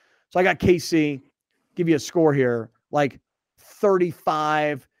 scores. So I got KC, give you a score here, like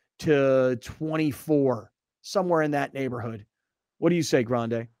 35-24, somewhere in that neighborhood. What do you say,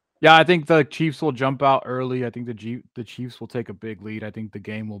 Grande? Yeah, I think the Chiefs will jump out early. I think the Chiefs will take a big lead. I think the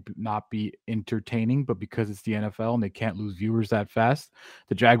game will not be entertaining, but because it's the NFL and they can't lose viewers that fast,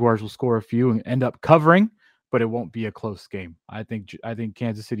 the Jaguars will score a few and end up covering, but it won't be a close game. I think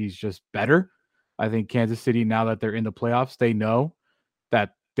Kansas City is just better. I think Kansas City, now that they're in the playoffs, they know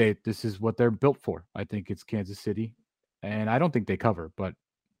that this is what they're built for. I think it's Kansas City, and I don't think they cover, but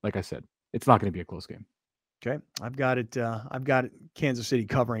like I said, it's not going to be a close game. Okay, I've got it. Kansas City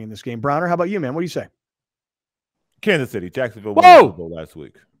covering in this game. Browner, how about you, man? What do you say? Kansas City. Jacksonville won the Super Bowl last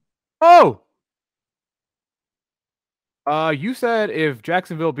week. Oh, you said if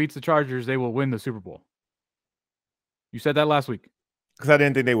Jacksonville beats the Chargers, they will win the Super Bowl. You said that last week. Because I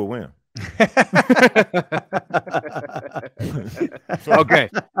didn't think they would win. Okay.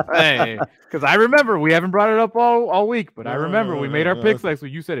 Hey, because I remember we haven't brought it up all week, but I remember we made our picks last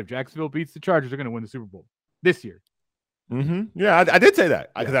week. You said if Jacksonville beats the Chargers, they're going to win the Super Bowl this year. Mm-hmm. Yeah, I did say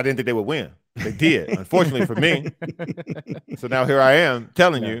that because I didn't think they would win. They did, unfortunately for me. So now here I am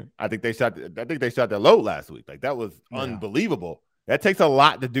telling you, I think they shot their load last week. Like that was unbelievable. That takes a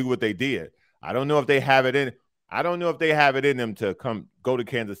lot to do what they did. I don't know if they have it in. I don't know if they have it in them to go to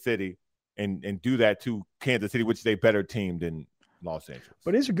Kansas City and do that to Kansas City, which is a better team than Los Angeles.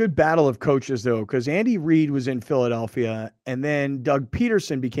 But it's a good battle of coaches, though, because Andy Reid was in Philadelphia, and then Doug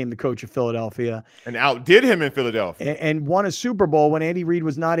Peterson became the coach of Philadelphia. And outdid him in Philadelphia. And won a Super Bowl when Andy Reid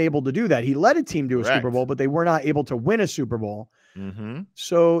was not able to do that. He led a team to a Super Bowl, but they were not able to win a Super Bowl. Mm-hmm.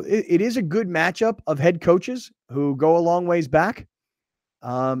 So it is a good matchup of head coaches who go a long ways back.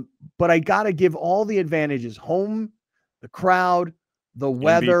 But I got to give all the advantages: home, the crowd, the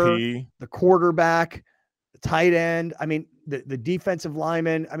weather, MVP. the quarterback. tight end. I mean, the defensive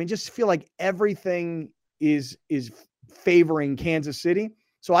lineman. I mean, just feel like everything is favoring Kansas City.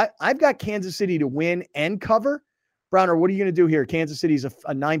 So I've got Kansas City to win and cover. Browner, what are you going to do here? Kansas City's a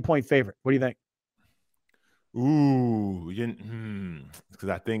 9-point favorite. What do you think? Ooh, because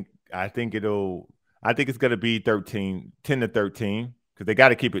I think it's going to be 10 to 13, because they got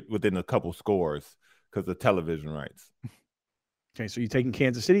to keep it within a couple scores because of television rights. Okay, so you're taking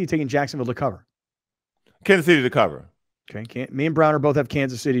Kansas City, you're taking Jacksonville to cover. Kansas City to cover. Okay, me and Browner both have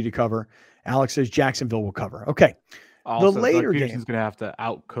Kansas City to cover. Alex says Jacksonville will cover. Okay. Also, the later game is going to have to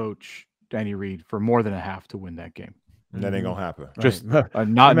outcoach Danny Reed for more than a half to win that game. And that ain't gonna happen. Just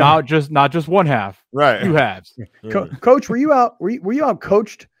not just one half, right? 2 halves. Coach, were you out? Were you out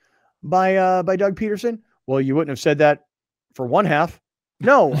coached by Doug Peterson? Well, you wouldn't have said that for one half.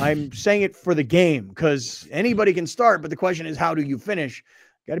 No, I'm saying it for the game, because anybody can start, but the question is, how do you finish?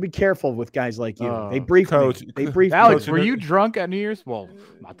 Got to be careful with guys like you. They brief Coach. Me. They brief Alex, me. were you drunk at New Year's? Well,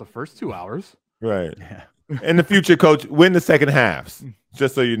 not the first 2 hours. Right. Yeah. In the future, Coach, win the second halves.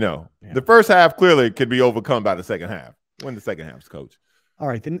 Just so you know, the first half clearly could be overcome by the second half. Win the second half, Coach. All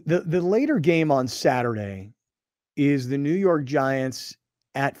right. The later game on Saturday is the New York Giants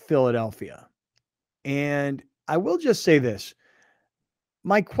at Philadelphia. And I will just say this.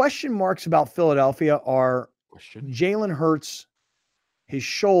 My question marks about Philadelphia are Jalen Hurts, his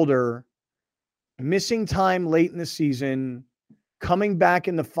shoulder, missing time late in the season, coming back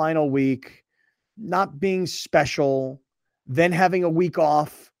in the final week, not being special, then having a week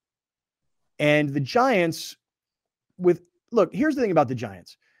off. And the Giants look, here's the thing about the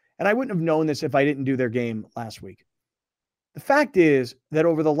Giants. And I wouldn't have known this if I didn't do their game last week. The fact is that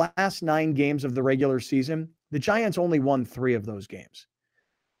over the last 9 games of the regular season, the Giants only won 3 of those games.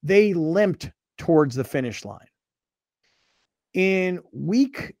 They limped towards the finish line. In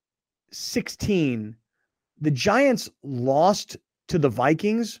week 16, the Giants lost to the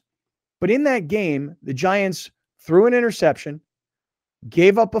Vikings, but in that game, the Giants threw an interception,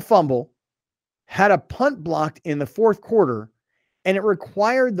 gave up a fumble, had a punt blocked in the fourth quarter, and it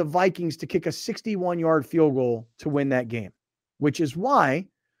required the Vikings to kick a 61-yard field goal to win that game, which is why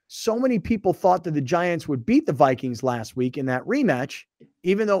so many people thought that the Giants would beat the Vikings last week in that rematch,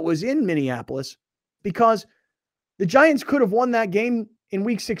 even though it was in Minneapolis, because the Giants could have won that game in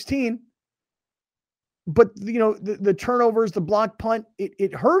week 16, but the turnovers, the block punt,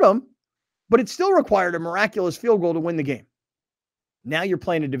 it hurt them, but it still required a miraculous field goal to win the game. Now you're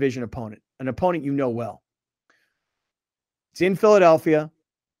playing a division opponent, an opponent you know well. It's in Philadelphia.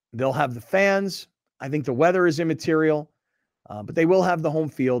 They'll have the fans. I think the weather is immaterial, but they will have the home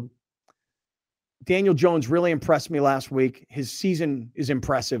field. Daniel Jones really impressed me last week. His season is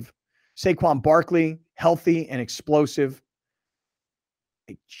impressive. Saquon Barkley, healthy and explosive.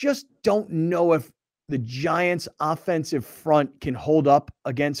 I just don't know if the Giants' offensive front can hold up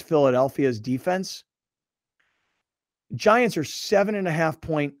against Philadelphia's defense. Giants are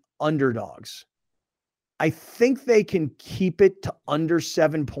 7.5-point underdogs. I think they can keep it to under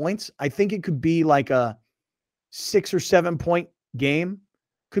 7 points. I think it could be like a 6 or 7 point game.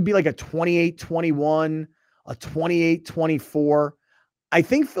 Could be like a 28-21, a 28-24. I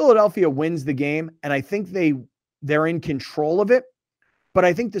think Philadelphia wins the game, and I think they're in control of it. But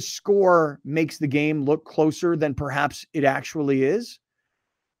I think the score makes the game look closer than perhaps it actually is.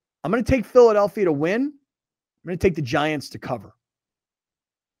 I'm going to take Philadelphia to win. I'm going to take the Giants to cover.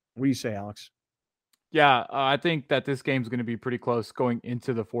 What do you say, Alex? Yeah, I think that this game's going to be pretty close going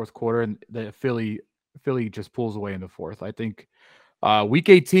into the fourth quarter, and the Philly just pulls away in the fourth. I think week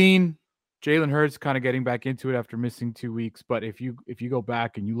 18, Jalen Hurts kind of getting back into it after missing 2 weeks. But if you go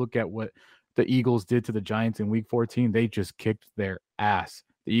back and you look at what the Eagles did to the Giants in week 14, they just kicked their ass.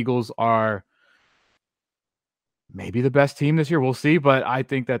 The Eagles are maybe the best team this year. We'll see. But I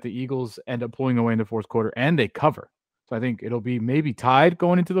think that the Eagles end up pulling away in the fourth quarter, and they cover. So I think it'll be maybe tied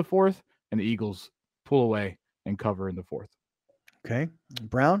going into the fourth, and the Eagles pull away and cover in the fourth. Okay.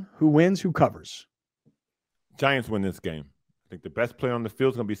 Brown, who wins, who covers? Giants win this game. I think the best player on the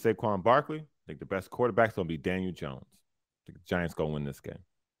field is going to be Saquon Barkley. I think the best quarterback is going to be Daniel Jones. I think the Giants going to win this game.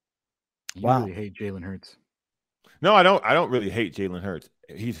 You really hate Jalen Hurts. No, I don't. I don't really hate Jalen Hurts.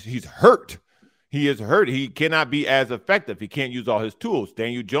 He's hurt. He is hurt. He cannot be as effective. He can't use all his tools.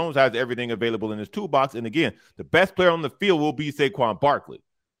 Daniel Jones has everything available in his toolbox. And again, the best player on the field will be Saquon Barkley.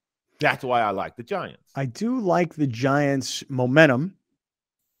 That's why I like the Giants. I do like the Giants' momentum,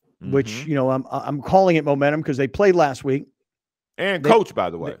 which, I'm calling it momentum because they played last week. And coach, by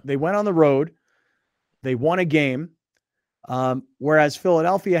the way. They went on the road. They won a game, whereas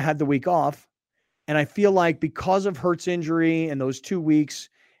Philadelphia had the week off. And I feel like because of Hurts' injury and those 2 weeks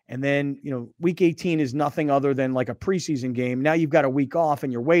And then, week 18 is nothing other than like a preseason game. Now you've got a week off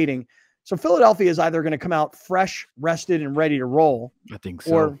and you're waiting. So Philadelphia is either going to come out fresh, rested, and ready to roll. I think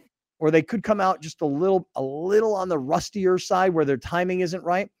so. Or they could come out just a little on the rustier side where their timing isn't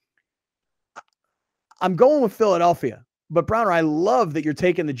right. I'm going with Philadelphia. But Browner, I love that you're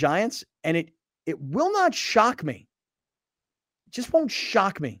taking the Giants, and it will not shock me. It just won't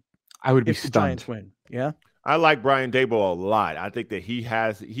shock me. I would be if stunned. The Giants win. Yeah. I like Brian Daboll a lot. I think that he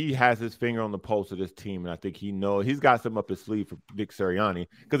has his finger on the pulse of this team, and I think he's got some up his sleeve for Nick Sirianni,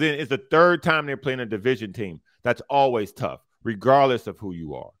 because it's the third time they're playing a division team. That's always tough, regardless of who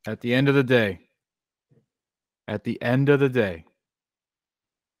you are. At the end of the day,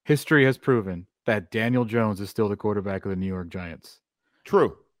 history has proven that Daniel Jones is still the quarterback of the New York Giants.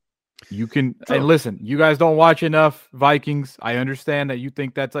 True. And listen, you guys don't watch enough Vikings. I understand that you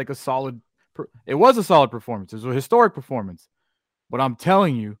think that's like a solid. It was a solid performance. It was a historic performance. But I'm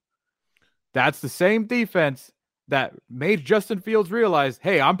telling you, that's the same defense that made Justin Fields realize,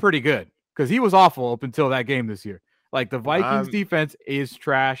 hey, I'm pretty good, because he was awful up until that game this year. Like, the Vikings defense is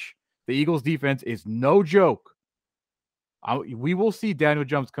trash. The Eagles defense is no joke. We will see Daniel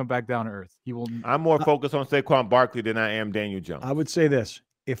Jones come back down to earth. I'm more focused on Saquon Barkley than I am Daniel Jones. I would say this.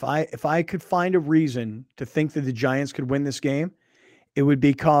 If I could find a reason to think that the Giants could win this game, it would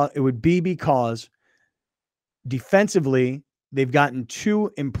be because defensively they've gotten two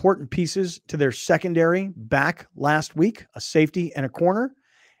important pieces to their secondary back last week, a safety and a corner.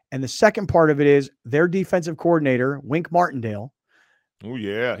 And the second part of it is their defensive coordinator, Wink Martindale. Oh,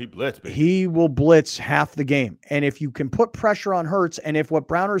 yeah, he blitzed. He will blitz half the game. And if you can put pressure on Hurts, and if what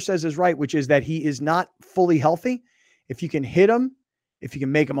Browner says is right, which is that he is not fully healthy, if you can hit him, if you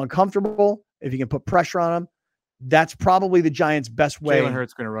can make him uncomfortable, if you can put pressure on him, that's probably the Giants' best way. Jalen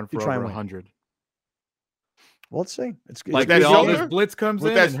Hurts going to run for over 100. Well, let's see. It's like that all this blitz comes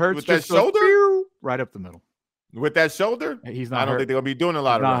in and Hurts just shoulder right up the middle. With that shoulder, he's not. I don't think they're going to be doing a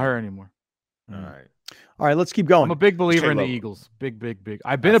lot of. Not her anymore. All right. Let's keep going. I'm a big believer in the Eagles. Big.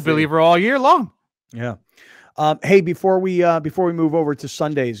 I've been a believer all year long. Yeah. Hey, before we move over to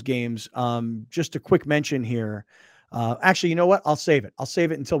Sunday's games, just a quick mention here. Actually, you know what? I'll save it. I'll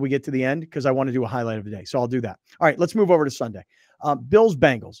save it until we get to the end, because I want to do a highlight of the day. So I'll do that. All right, let's move over to Sunday.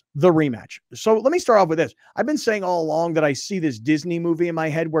 Bills-Bengals, the rematch. So let me start off with this. I've been saying all along that I see this Disney movie in my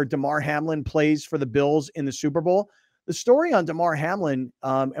head where Damar Hamlin plays for the Bills in the Super Bowl. The story on Damar Hamlin,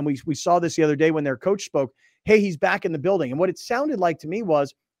 and we saw this the other day when their coach spoke, hey, he's back in the building. And what it sounded like to me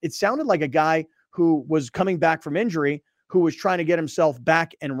was, it sounded like a guy who was coming back from injury, who was trying to get himself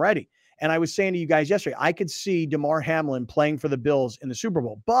back and ready. And I was saying to you guys yesterday, I could see Damar Hamlin playing for the Bills in the Super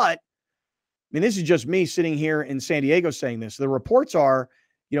Bowl. But, I mean, this is just me sitting here in San Diego saying this. The reports are,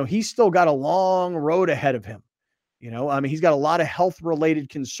 he's still got a long road ahead of him. He's got a lot of health-related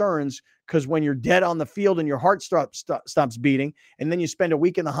concerns, because when you're dead on the field and your heart stops beating, and then you spend a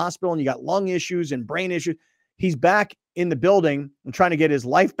week in the hospital and you got lung issues and brain issues, he's back in the building and trying to get his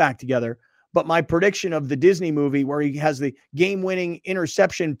life back together. But my prediction of the Disney movie where he has the game-winning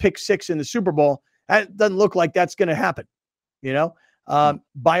interception pick six in the Super Bowl, that doesn't look like that's going to happen.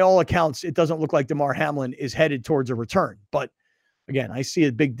 By all accounts, it doesn't look like Damar Hamlin is headed towards a return. But again, I see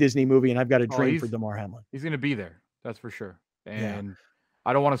a big Disney movie, and I've got a dream for Damar Hamlin. He's going to be there. That's for sure. And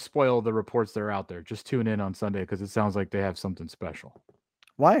I don't want to spoil the reports that are out there. Just tune in on Sunday, because it sounds like they have something special.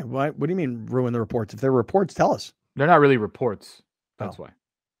 Why? What do you mean ruin the reports? If they're reports, tell us. They're not really reports. That's why.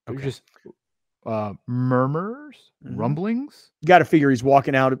 Okay. They're just murmurs, rumblings. You got to figure he's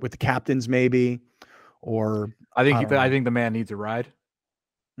walking out with the captains, maybe, or I think the man needs a ride.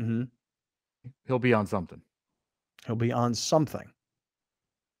 Mm-hmm. He'll be on something. He'll be on something.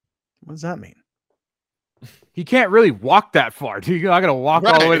 What does that mean? He can't really walk that far. You're not gonna walk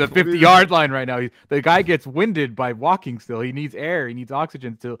all the way to the 50-yard line right now. The guy gets winded by walking. Still, he needs air. He needs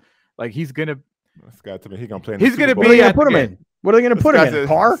oxygen. Still, like he's gonna. This guy told me he's gonna play. He's gonna be. What are they gonna put him in? What are they gonna put him in? A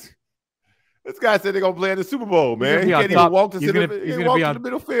car? This guy said they're gonna play in the Super Bowl, man. He can't even walk to the middle field.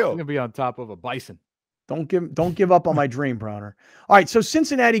 He's gonna be on top of a bison. Don't give up on my dream, Browner. All right, so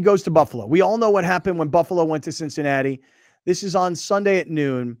Cincinnati goes to Buffalo. We all know what happened when Buffalo went to Cincinnati. This is on Sunday at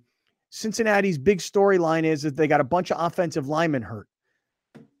noon. Cincinnati's big storyline is that they got a bunch of offensive linemen hurt.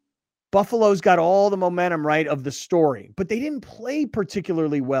 Buffalo's got all the momentum, right, of the story, but they didn't play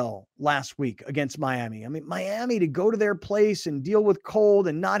particularly well last week against Miami. I mean, Miami, to go to their place and deal with cold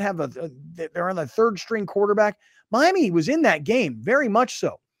and not have they're on the third string quarterback. Miami was in that game, very much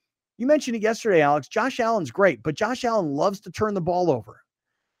so. You mentioned it yesterday, Alex. Josh Allen's great, but Josh Allen loves to turn the ball over.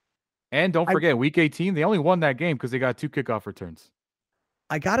 And don't forget, Week 18, they only won that game because they got 2 kickoff returns.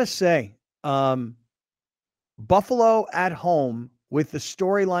 I got to say, Buffalo at home with the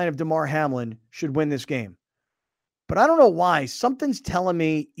storyline of Damar Hamlin should win this game. But I don't know why. Something's telling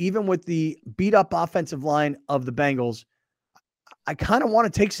me, even with the beat-up offensive line of the Bengals, I kind of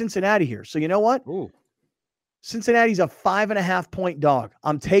want to take Cincinnati here. So you know what? Ooh. Cincinnati's a 5.5-point dog.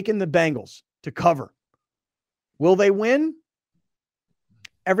 I'm taking the Bengals to cover. Will they win?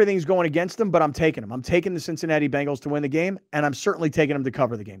 Everything's going against them, but I'm taking them. I'm taking the Cincinnati Bengals to win the game, and I'm certainly taking them to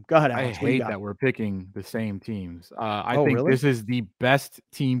cover the game. Go ahead, Alex. I hate that we're picking the same teams. I think really? This is the best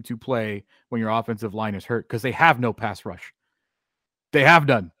team to play when your offensive line is hurt because they have no pass rush. They have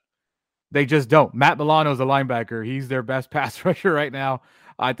none. They just don't. Matt Milano's a linebacker. He's their best pass rusher right now.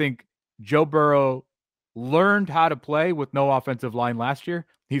 I think Joe Burrow learned how to play with no offensive line last year.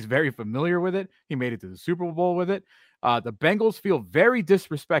 He's very familiar with it. He made it to the Super Bowl with it. The Bengals feel very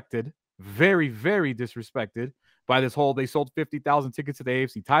disrespected, very, very disrespected by this whole, they sold 50,000 tickets to the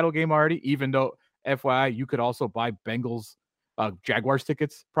AFC title game already, even though, FYI, you could also buy Bengals, Jaguars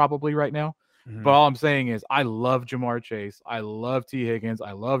tickets probably right now. Mm-hmm. But all I'm saying is I love Jamar Chase. I love T. Higgins.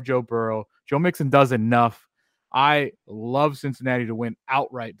 I love Joe Burrow. Joe Mixon does enough. I love Cincinnati to win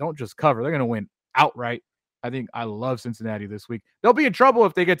outright. Don't just cover. They're going to win outright. I think I love Cincinnati this week. They'll be in trouble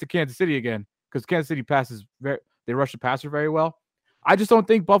if they get to Kansas City again because Kansas City passes they rush the passer very well. I just don't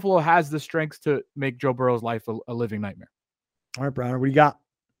think Buffalo has the strengths to make Joe Burrow's life a living nightmare. All right, Browner, what do you got?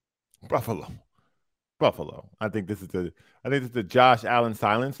 Buffalo. I think this is the Josh Allen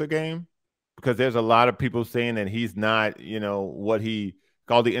silencer game because there's a lot of people saying that he's not, what he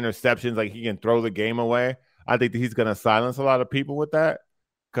called the interceptions, like he can throw the game away. I think that he's going to silence a lot of people with that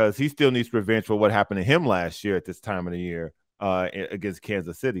because he still needs revenge for what happened to him last year at this time of the year against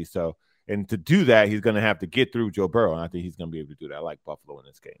Kansas City. So, and to do that, he's going to have to get through Joe Burrow, and I think he's going to be able to do that. I like Buffalo in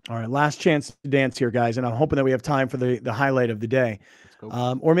this game. All right, last chance to dance here, guys, and I'm hoping that we have time for the highlight of the day.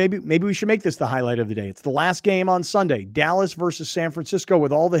 Or maybe we should make this the highlight of the day. It's the last game on Sunday, Dallas versus San Francisco.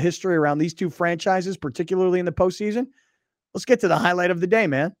 With all the history around these two franchises, particularly in the postseason, let's get to the highlight of the day,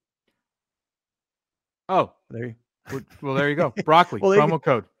 man. Oh, there you go. Broccoli promo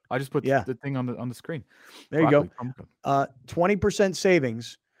code. I just put the thing on the screen. There you go. 20%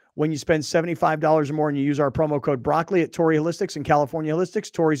 savings when you spend $75 or more and you use our promo code Broccoli at Torrey Holistics and California Holistics.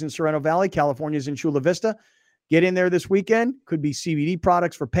 Torrey's in Sorrento Valley. California's in Chula Vista. Get in there this weekend. Could be CBD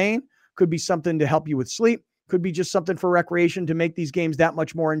products for pain. Could be something to help you with sleep. Could be just something for recreation to make these games that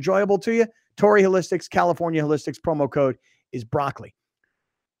much more enjoyable to you. Torrey Holistics, California Holistics. Promo code is Broccoli.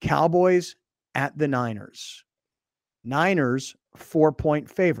 Cowboys at the Niners. Niners 4-point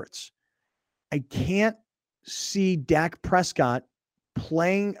favorites. I can't see Dak Prescott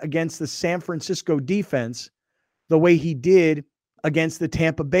playing against the San Francisco defense the way he did against the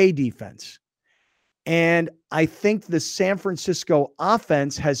Tampa Bay defense. And I think the San Francisco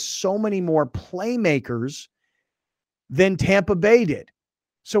offense has so many more playmakers than Tampa Bay did.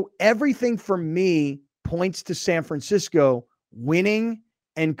 So everything for me points to San Francisco winning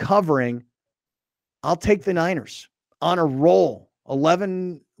and covering. I'll take the Niners on a roll.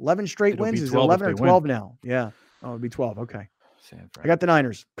 11 straight wins. Is it 11 or 12 now? Yeah. Oh, it'd be 12. Okay. I got the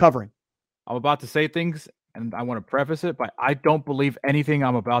Niners covering. I'm about to say things, and I want to preface it, but I don't believe anything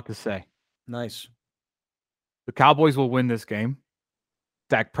I'm about to say. Nice. The Cowboys will win this game.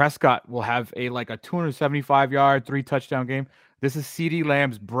 Dak Prescott will have a 275-yard, 3-touchdown game. This is CeeDee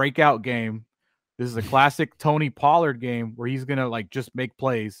Lamb's breakout game. This is a classic Tony Pollard game where he's going to just make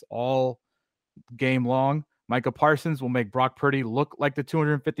plays all game long. Micah Parsons will make Brock Purdy look like the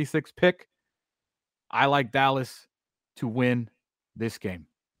 256 pick. I like Dallas to win this game.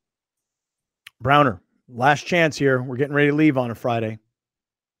 Browner, last chance here. We're getting ready to leave on a Friday.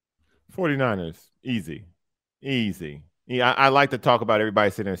 49ers, easy. Yeah, I like to talk about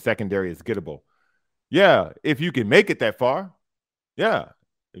everybody sitting in secondary is gettable. Yeah, if you can make it that far. Yeah,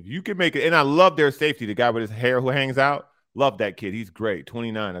 if you can make it. And I love their safety, the guy with his hair who hangs out. Love that kid. He's great.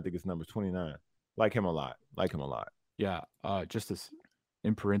 29, I think his number's 29. Like him a lot. Yeah, just as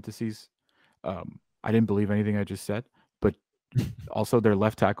in parentheses, I didn't believe anything I just said, but also their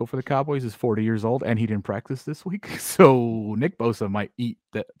left tackle for the Cowboys is 40 years old, and he didn't practice this week. So Nick Bosa might eat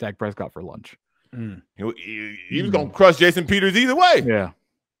Dak Prescott for lunch. He was going to crush Jason Peters either way. Yeah.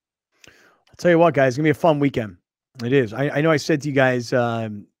 I'll tell you what, guys, it's going to be a fun weekend. It is. I know I said to you guys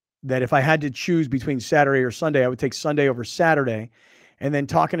that if I had to choose between Saturday or Sunday, I would take Sunday over Saturday. And then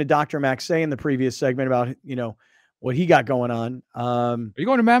talking to Dr. Maxey in the previous segment about, what he got going on. Are you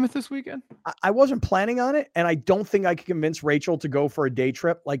going to Mammoth this weekend? I wasn't planning on it, and I don't think I could convince Rachel to go for a day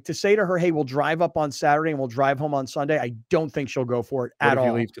trip. Like to say to her, hey, we'll drive up on Saturday and we'll drive home on Sunday. I don't think she'll go for it at all. What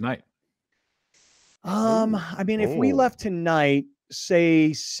if you leave tonight? If we left tonight,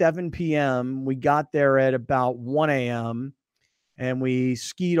 say 7 p.m., we got there at about 1 a.m., and we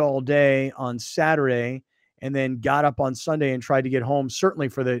skied all day on Saturday and then got up on Sunday and tried to get home, certainly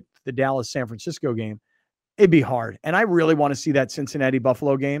for the Dallas-San Francisco game, it'd be hard. And I really want to see that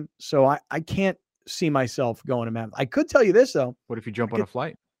Cincinnati-Buffalo game. So I can't see myself going to Memphis. I could tell you this, though. What if you jump on a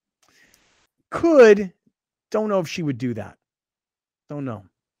flight? Could. Don't know if she would do that. Don't know.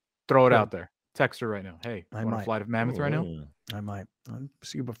 Throw it out there. Text her right now. Hey, I want to fly to Mammoth right now? I might. I'll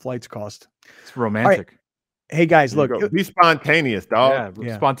see what flights cost. It's romantic. Hey guys, look, be spontaneous, dog.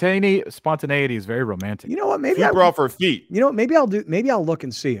 Yeah. Spontaneity is very romantic. You know what? Maybe sweep her off her feet. You know what? Maybe I'll look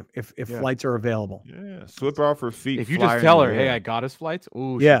and see if flights are available. Yeah, sweep her off her feet. If you just tell her, hey, I got us flights.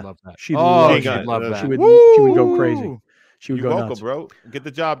 Ooh, yeah, she'd love that. She'd love that. She would go crazy. She would go nuts. Bro. Get the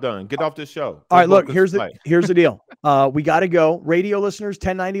job done. Get off this show. All right, look, here's the deal. We got to go. Radio listeners,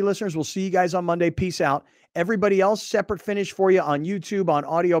 1090 listeners, we'll see you guys on Monday. Peace out. Everybody else, separate finish for you on YouTube, on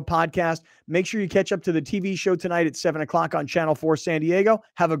audio podcast. Make sure you catch up to the TV show tonight at 7 o'clock on Channel 4 San Diego.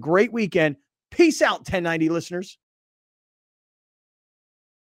 Have a great weekend. Peace out, 1090 listeners.